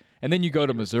just – and then you go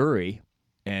to Missouri,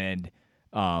 and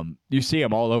you see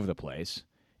them all over the place.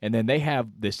 And then they have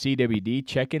the CWD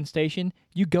check-in station.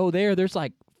 You go there, there's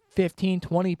like 15,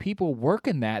 20 people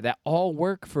working that all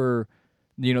work for,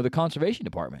 the conservation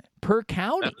department per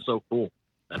county. That's so cool.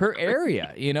 Per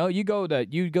area. You go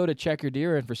to check your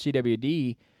deer in for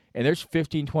CWD, and there's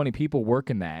 15, 20 people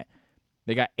working that.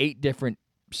 They got 8 different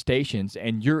stations,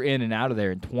 and you're in and out of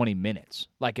there in 20 minutes.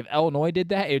 Like if Illinois did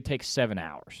that, it would take 7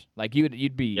 hours. Like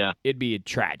it'd be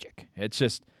tragic. It's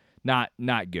just not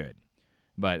good.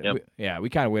 But we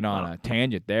kind of went on a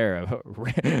tangent there.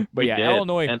 But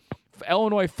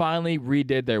Illinois finally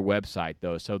redid their website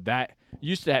though. So that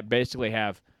used to basically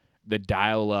have the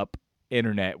dial-up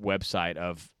internet website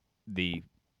of the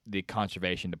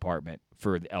conservation department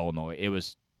for Illinois. It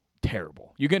was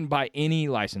terrible. You couldn't buy any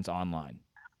license online.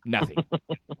 Nothing.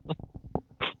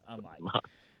 I'm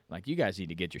like, you guys need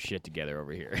to get your shit together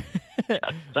over here.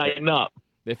 Tighten up.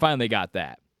 They finally got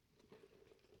that.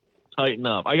 Tighten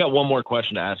up. I got one more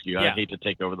question to ask you. Yeah. I hate to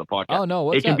take over the podcast. Oh, no.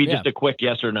 What's it can up? be Yeah. just a quick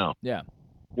yes or no. Yeah.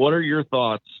 What are your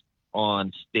thoughts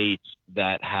on states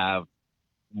that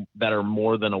are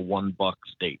more than a $1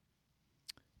 state?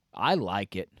 I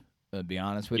like it, to be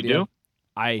honest with you. You do?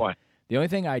 Why? The only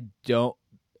thing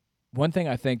one thing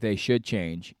I think they should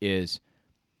change is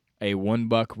a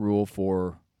 $1 rule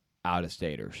for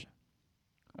out-of-staters.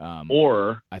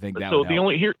 Or I think that so would the help.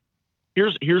 only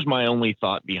here's my only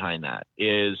thought behind that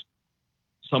is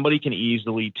somebody can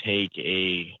easily take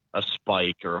a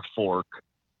spike or a fork,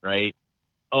 right?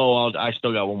 Oh, I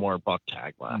still got one more buck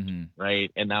tag left,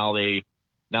 right? And now they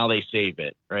save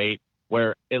it, right?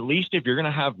 Where at least if you're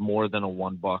gonna have more than a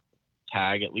 $1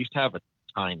 tag, at least have a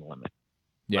time limit.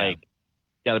 Yeah. Like,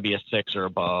 got to be a 6 or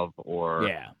above, or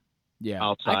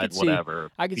outside,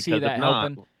 whatever. I could see Because that if not,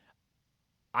 helping.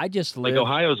 I just live. like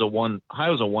Ohio's a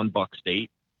 $1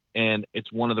 state, and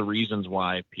it's one of the reasons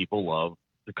why people love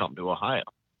to come to Ohio.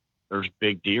 There's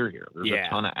big deer here. There's a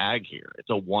ton of ag here. It's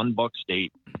a $1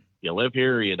 state. You live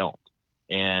here or you don't.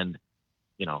 And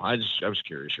I was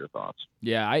curious your thoughts.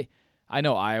 Yeah, I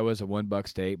know Iowa's a $1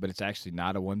 state, but it's actually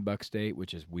not a $1 state,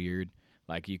 which is weird.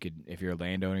 Like if you're a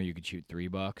landowner, you could shoot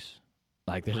 $3.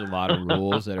 Like there's a lot of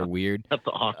rules that are weird. That's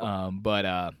awesome.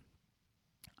 But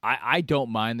I don't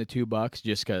mind the $2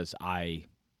 just because I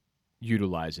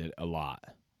utilize it a lot.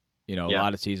 A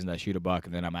lot of seasons I shoot a buck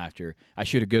and then I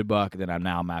shoot a good buck and then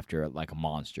I'm after like a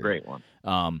monster. Great one.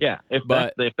 If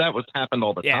that was happened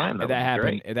all the time, that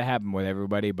happened. That happened with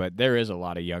everybody, but there is a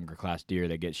lot of younger class deer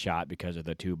that get shot because of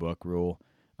the $2 rule.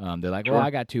 They're like, well, I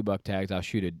got $2 tags. I'll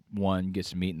shoot one, get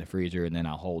some meat in the freezer, and then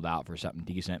I'll hold out for something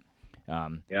decent.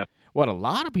 What a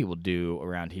lot of people do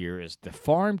around here is the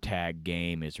farm tag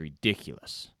game is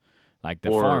ridiculous. Like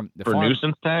for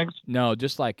nuisance tags? No,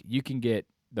 just like you can get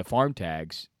the farm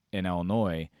tags in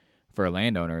Illinois for a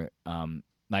landowner.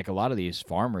 Like a lot of these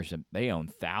farmers, they own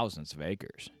thousands of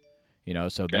acres.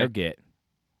 So they'll get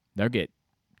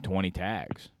 20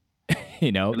 tags.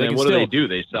 And then what do they do?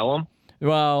 They sell them?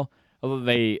 Well, a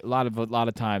lot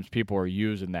of times people are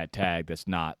using that tag that's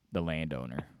not the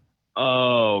landowner.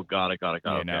 Oh, got it.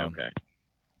 Okay.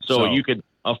 So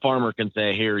a farmer can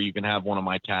say, here, you can have one of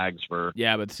my tags for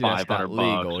but see, that's not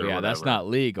legal. Yeah, that's not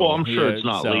legal. Well, I'm sure it's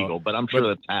not legal, but I'm sure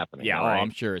that's happening. Yeah, right?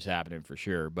 I'm sure it's happening for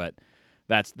sure. But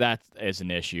that is an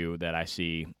issue that I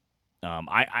see.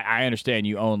 I understand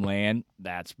you own land.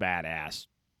 That's badass.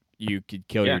 You could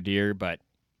kill your deer, but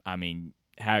I mean,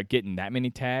 getting that many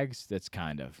tags, that's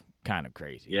kind of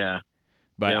crazy. Yeah.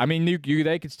 But I mean,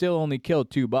 they could still only kill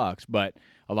 $2, but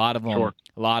a lot of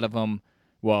them,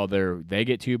 well, they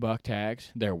get $2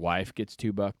 tags. Their wife gets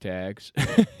 $2 tags.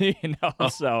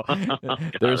 So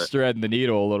they're threading the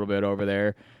needle a little bit over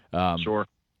there. Sure.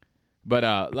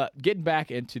 But getting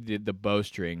back into the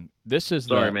bowstring, this is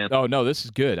man. Oh no, this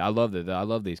is good. I love it. I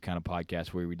love these kind of podcasts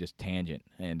where we just tangent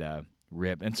and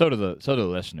rip, and so do the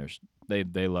listeners.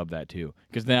 They love that too,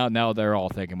 because now they're all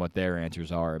thinking what their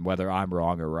answers are and whether I'm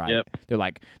wrong or right.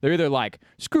 Yep. They're either like,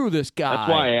 screw this guy. That's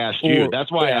why I asked you. That's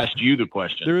why I asked you the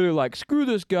question. They're either like, screw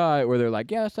this guy, or they're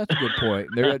like, yes, that's a good point.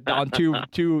 They're on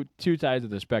two sides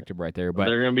of the spectrum right there. But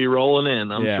they're gonna be rolling in,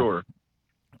 I'm sure.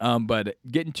 But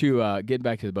getting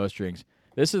back to the bowstrings,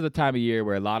 this is the time of year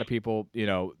where a lot of people,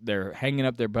 they're hanging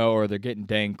up their bow or they're getting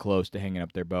dang close to hanging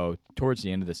up their bow towards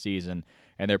the end of the season,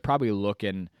 and they're probably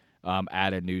looking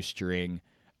at a new string.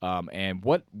 And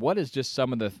what is just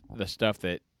some of the stuff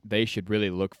that they should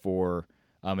really look for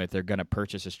if they're going to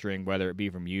purchase a string, whether it be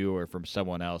from you or from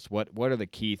someone else? What are the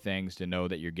key things to know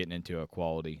that you're getting into a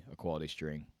quality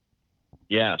string?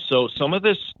 Yeah. So some of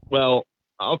this, we'll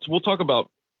talk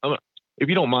about. If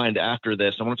you don't mind, after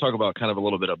this, I want to talk about kind of a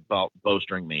little bit about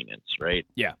bowstring maintenance, right?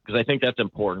 Yeah. Because I think that's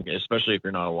important, especially if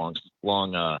you're not a long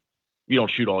you don't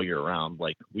shoot all year round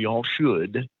like we all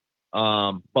should.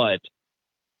 But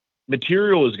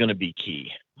material is going to be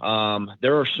key.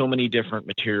 There are so many different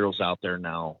materials out there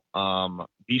now.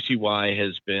 BCY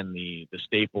has been the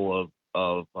staple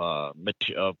of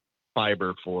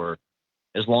fiber for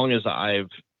as long as I've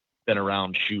been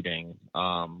around shooting.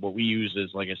 What we use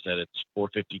is, like I said, it's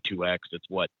 452X. It's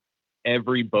what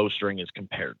every bowstring is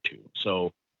compared to.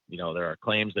 So, there are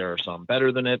claims, there are some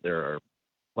better than it. There are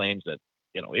claims that,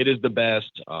 it is the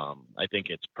best. I think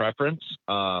it's preference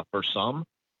for some,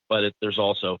 but there's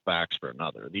also facts for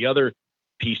another. The other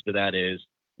piece to that is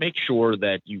make sure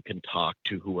that you can talk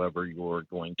to whoever you're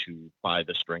going to buy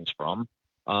the strings from.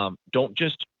 Don't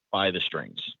just buy the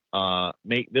strings.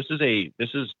 This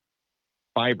is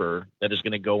fiber that is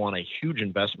going to go on a huge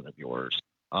investment of yours.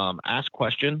 Ask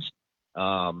questions.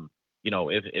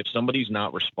 If somebody's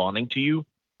not responding to you,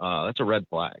 that's a red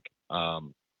flag.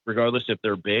 Regardless if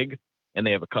they're big and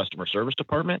they have a customer service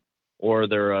department, or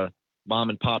they're a mom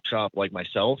and pop shop like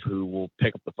myself who will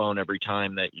pick up the phone every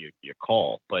time that you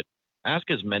call. But ask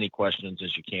as many questions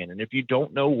as you can. And if you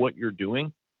don't know what you're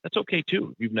doing, that's okay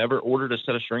too. If you've never ordered a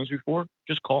set of strings before,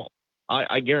 just call.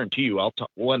 I guarantee you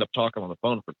we'll end up talking on the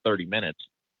phone for 30 minutes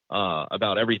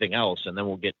about everything else, and then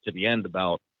we'll get to the end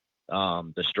about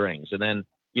the strings. And then,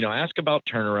 ask about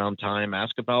turnaround time,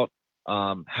 ask about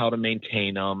how to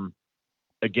maintain them.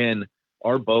 Again,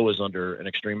 our bow is under an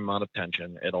extreme amount of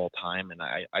tension at all time. And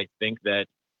I think that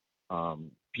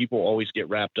people always get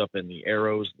wrapped up in the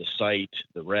arrows, the sight,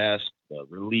 the rest, the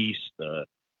release, the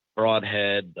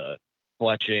broadhead, the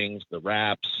fletchings, the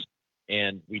wraps,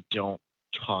 and we don't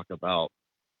talk about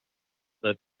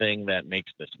the thing that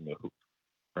makes this move,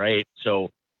 right? So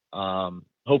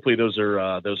hopefully those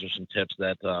are some tips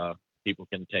that people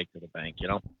can take to the bank,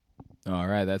 All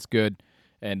right, that's good.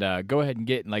 And go ahead and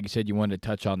like you said, you wanted to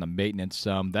touch on the maintenance.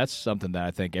 That's something that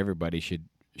I think everybody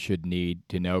should need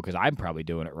to know, because I'm probably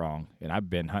doing it wrong, and I've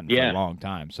been hunting for a long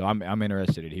time. So I'm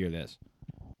interested to hear this.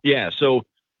 Yeah. So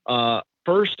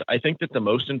first, I think that the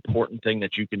most important thing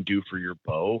that you can do for your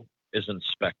bow is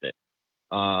inspect it.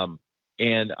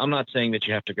 And I'm not saying that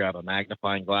you have to grab a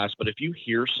magnifying glass, but if you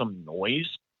hear some noise,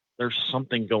 there's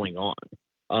something going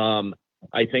on.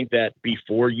 I think that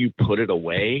before you put it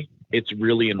away, it's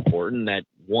really important that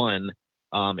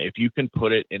if you can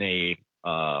put it in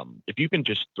if you can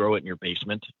just throw it in your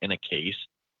basement in a case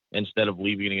instead of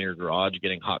leaving it in your garage,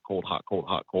 getting hot, cold,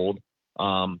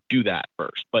 do that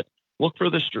first. But look over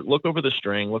the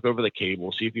string, look over the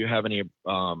cable, see if you have any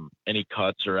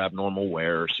cuts or abnormal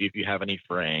wear, see if you have any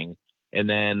fraying. And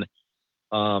then,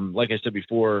 like I said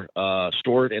before,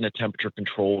 store it in a temperature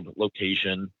controlled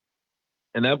location.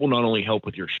 And that will not only help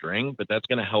with your string, but that's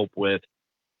going to help with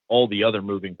all the other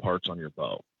moving parts on your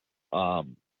bow.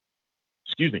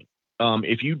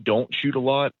 If you don't shoot a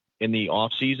lot in the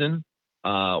off season,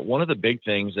 one of the big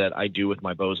things that I do with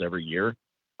my bows every year,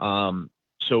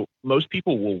 so most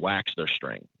people will wax their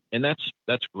string, and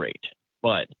that's great.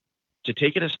 But to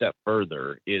take it a step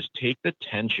further is take the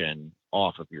tension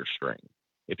off of your string.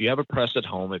 If you have a press at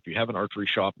home, if you have an archery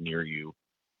shop near you,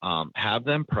 have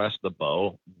them press the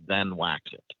bow, then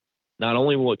wax it. Not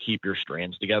only will it keep your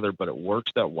strands together, but it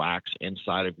works that wax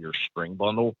inside of your string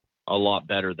bundle a lot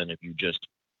better than if you just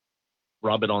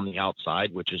rub it on the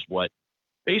outside, which is what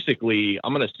basically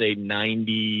I'm going to say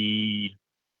 90%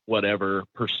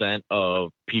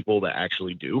 of people that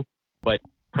actually do. But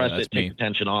press it, take the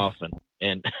tension off, and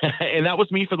and that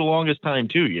was me for the longest time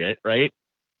too, right?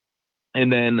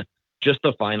 And then just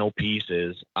the final piece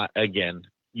is, again,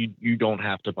 you don't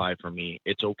have to buy from me.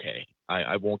 It's okay.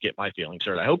 I won't get my feelings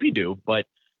hurt. I hope you do, but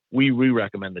we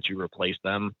recommend that you replace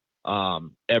them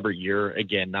every year.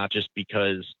 Again, not just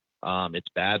because it's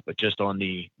bad, but just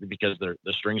because the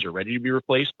strings are ready to be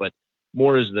replaced, but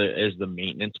more as the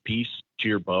maintenance piece to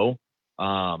your bow.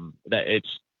 That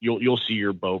you'll see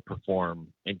your bow perform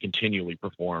and continually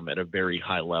perform at a very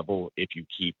high level if you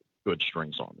keep good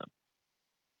strings on them.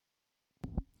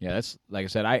 Yeah, that's like I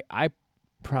said. I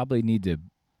probably need to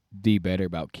be better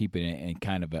about keeping it in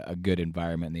kind of a good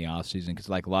environment in the off season, because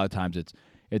like a lot of times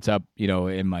it's up,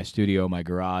 in my studio, my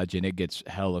garage, and it gets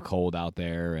hella cold out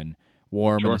there and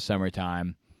warm in the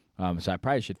summertime. So I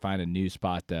probably should find a new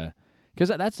spot because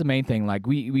that's the main thing. Like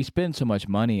we spend so much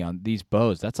money on these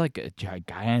bows. That's like a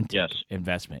gigantic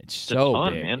investment. It's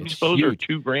so big. Man. It's these bows huge.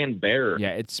 are $2,000 bare. Yeah,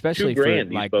 it's especially for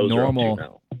like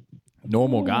normal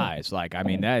guys. Like, I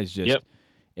mean, that is just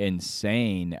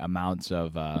insane amounts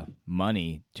of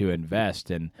money to invest.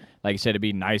 And like I said, it'd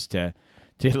be nice to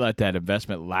let that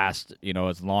investment last,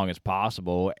 as long as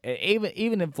possible.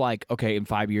 Even if, like, okay, in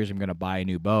 5 years I'm going to buy a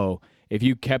new bow. If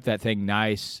you kept that thing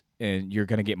nice and you're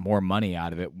going to get more money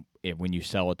out of it when you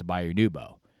sell it to buy your new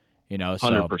bow. You know, so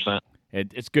 100%.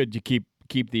 it's good to keep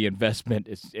the investment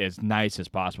as nice as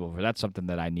possible. That's something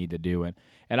that I need to do, and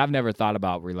I've never thought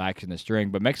about relaxing the string,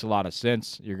 but it makes a lot of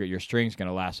sense. Your string's going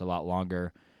to last a lot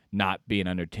longer, not being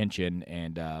under tension,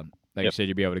 and like you said,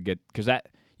 you'll be able to get, because that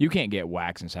you can't get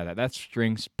wax inside that. That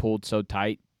string's pulled so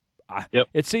tight.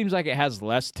 It seems like it has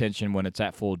less tension when it's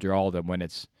at full draw than when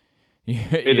it's.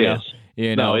 It is.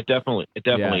 No, it definitely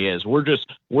is. We're just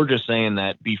saying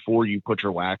that before you put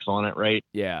your wax on it, right?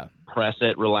 Yeah. Press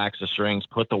it, relax the strings,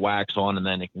 put the wax on, and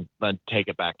then it can then take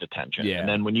it back to tension. Yeah. And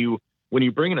then when you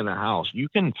bring it in the house, you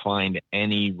can find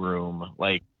any room.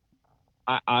 Like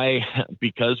I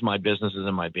because my business is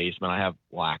in my basement, I have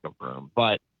lack of room,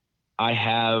 but I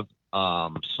have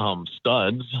some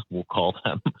studs, we'll call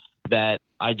them, that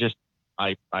I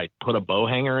put a bow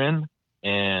hanger in,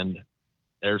 and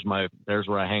there's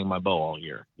where I hang my bow all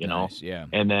year, you know? Nice, yeah.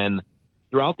 And then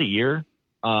throughout the year,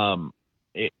 I'm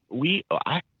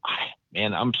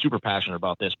super passionate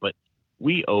about this, but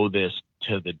we owe this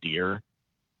to the deer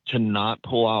to not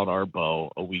pull out our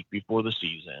bow a week before the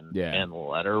season and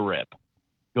let her rip.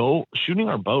 Shooting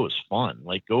our bow is fun.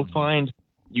 Like you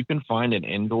can find an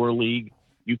indoor league,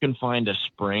 you can find a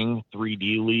spring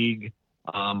 3D league,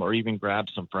 or even grab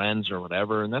some friends or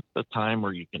whatever. And that's the time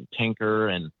where you can tinker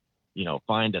and, you know,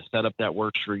 find a setup that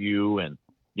works for you. And,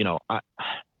 you know, I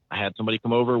had somebody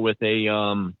come over with a,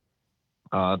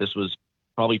 this was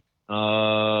probably,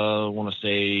 I want to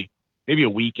say maybe a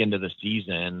week into the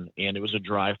season, and it was a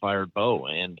dry fired bow.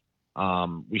 And,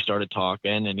 we started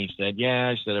talking, and he said,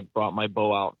 I brought my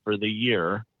bow out for the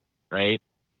year. Right.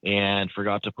 And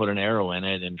forgot to put an arrow in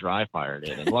it and dry fired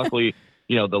it. And luckily,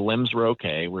 you know, the limbs were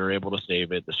okay. We were able to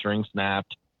save it. The string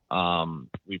snapped.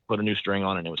 We put a new string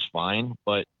on it and it was fine.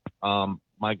 But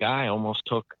my guy almost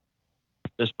took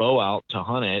this bow out to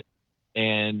hunt it,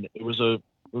 and it was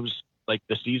like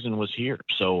the season was here.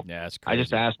 So that's crazy. I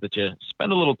just ask that you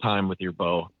spend a little time with your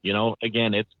bow. You know,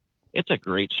 again, it's a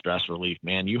great stress relief,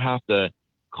 man. You have to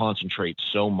concentrate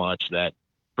so much that,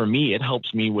 for me, it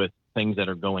helps me with things that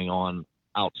are going on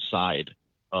outside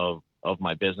of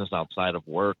my business, outside of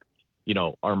work. You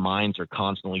know, our minds are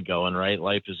constantly going, right?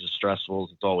 Life is as stressful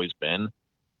as it's always been.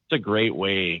 It's a great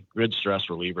good stress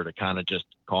reliever to kind of just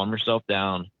calm yourself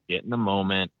down, get in the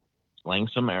moment, sling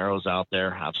some arrows out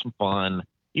there, have some fun.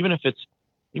 Even if it's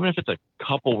a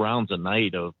couple rounds a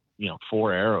night of, you know,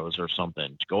 4 arrows or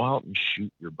something, go out and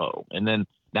shoot your bow. And then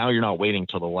now you're not waiting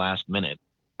till the last minute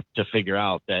to figure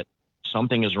out that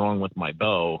something is wrong with my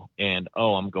bow, and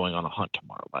I'm going on a hunt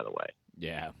tomorrow, by the way.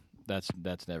 Yeah, that's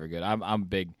never good. I'm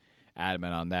big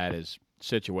adamant on that, is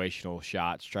situational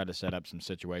shots. Try to set up some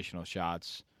situational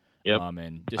shots. Yep.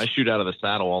 And I shoot out of the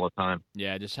saddle all the time.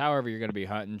 Yeah, just however you're going to be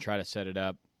hunting, try to set it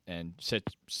up and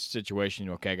situation.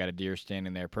 Okay, I got a deer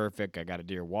standing there, perfect. I got a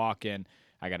deer walking.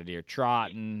 I got a deer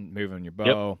trotting, moving your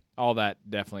bow. Yep. All that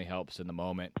definitely helps in the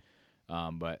moment.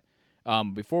 But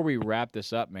before we wrap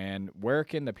this up, man, where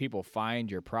can the people find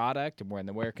your product, and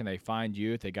where can they find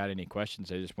you if they got any questions?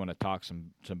 They just want to talk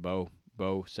some bow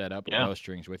setup or bow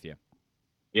strings with you.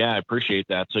 Yeah, I appreciate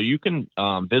that. So you can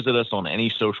visit us on any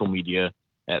social media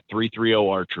at 330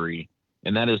 Archery,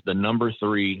 and that is the number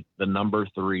 3, the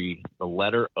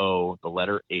letter O, the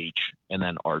letter H, and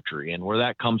then Archery. And where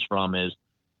that comes from is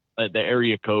the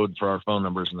area code for our phone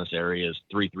numbers in this area is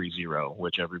 330,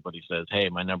 which everybody says, hey,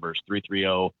 my number is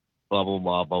 330, blah, blah,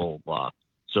 blah, blah, blah, blah.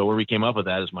 So where we came up with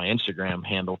that is my Instagram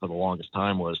handle for the longest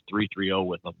time was 330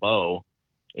 with a bow.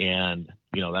 And,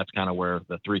 you know, that's kind of where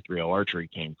the 330 Archery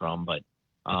came from. But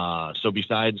so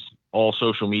besides all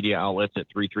social media outlets at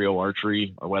 330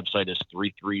 Archery, our website is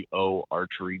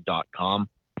 330archery.com.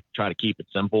 Try to keep it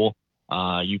simple.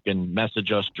 You can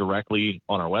message us directly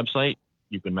on our website.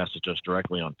 You can message us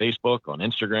directly on Facebook, on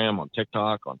Instagram, on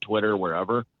TikTok, on Twitter,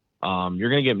 wherever. You're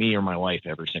going to get me or my wife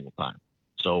every single time.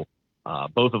 So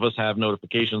both of us have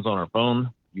notifications on our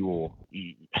phone.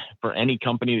 For any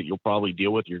company that you'll probably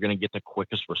deal with, you're going to get the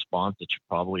quickest response that you've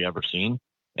probably ever seen.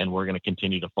 And we're going to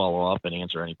continue to follow up and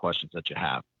answer any questions that you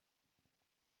have.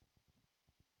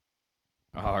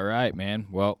 All right, man.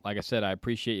 Well, like I said, I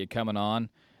appreciate you coming on.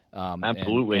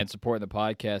 Absolutely. And supporting the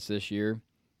podcast this year.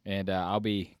 And I'll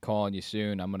be calling you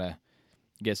soon. I'm gonna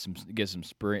get some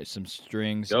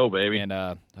strings. Go, baby. And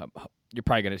you're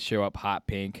probably gonna show up hot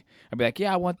pink. I'll be like,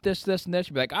 yeah, I want this, and this.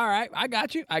 You'll be like, all right, I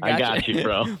got you. I got you,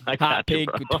 bro. Hot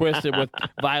pink twisted with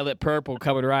violet purple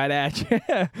coming right at you.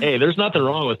 Hey, there's nothing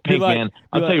wrong with pink, man.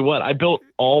 I'll tell you what. I built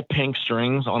all pink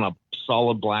strings on a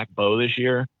solid black bow this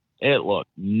year. It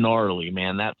looked gnarly,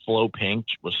 man. That flow pink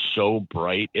was so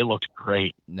bright. It looked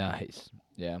great. Nice.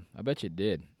 Yeah, I bet you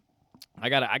did. I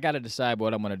gotta decide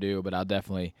what I'm gonna do, but I'll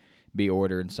definitely be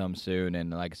ordering some soon.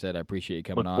 And like I said, I appreciate you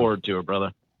coming on. Look forward to it,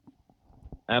 brother.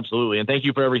 Absolutely, and thank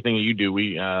you for everything that you do.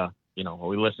 We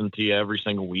we listen to you every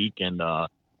single week, and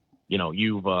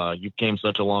you've came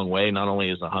such a long way, not only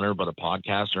as a hunter but a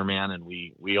podcaster, man. And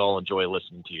we all enjoy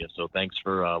listening to you. So thanks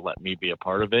for letting me be a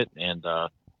part of it. And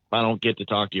if I don't get to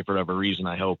talk to you for whatever reason,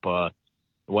 I hope the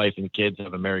wife and kids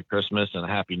have a Merry Christmas and a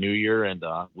Happy New Year. And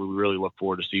we really look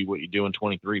forward to see what you do in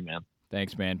 23, man.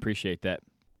 Thanks, man. Appreciate that.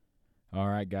 All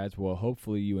right, guys. Well,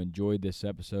 hopefully you enjoyed this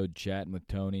episode chatting with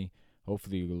Tony.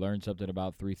 Hopefully you learned something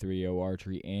about 330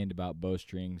 archery and about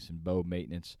bowstrings and bow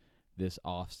maintenance this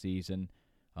off season.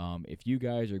 If you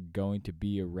guys are going to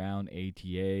be around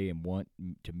ATA and want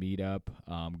to meet up,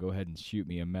 go ahead and shoot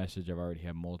me a message. I've already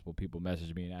had multiple people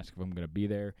message me and ask if I'm going to be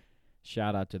there.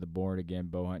 Shout out to the Born Again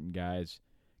Bow Hunting guys.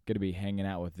 Going to be hanging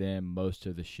out with them most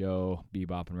of the show,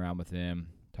 bebopping around with them,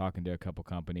 talking to a couple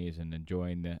companies and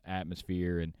enjoying the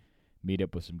atmosphere and meet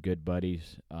up with some good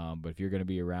buddies. But if you're going to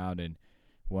be around and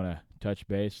want to touch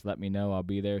base, let me know. I'll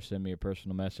be there. Send me a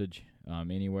personal message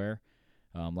anywhere.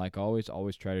 Like always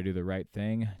try to do the right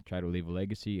thing. Try to leave a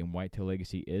legacy, and Whitetail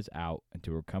Legacy is out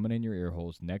until we're coming in your ear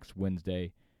holes next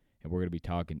Wednesday, and we're going to be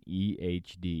talking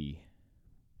EHD.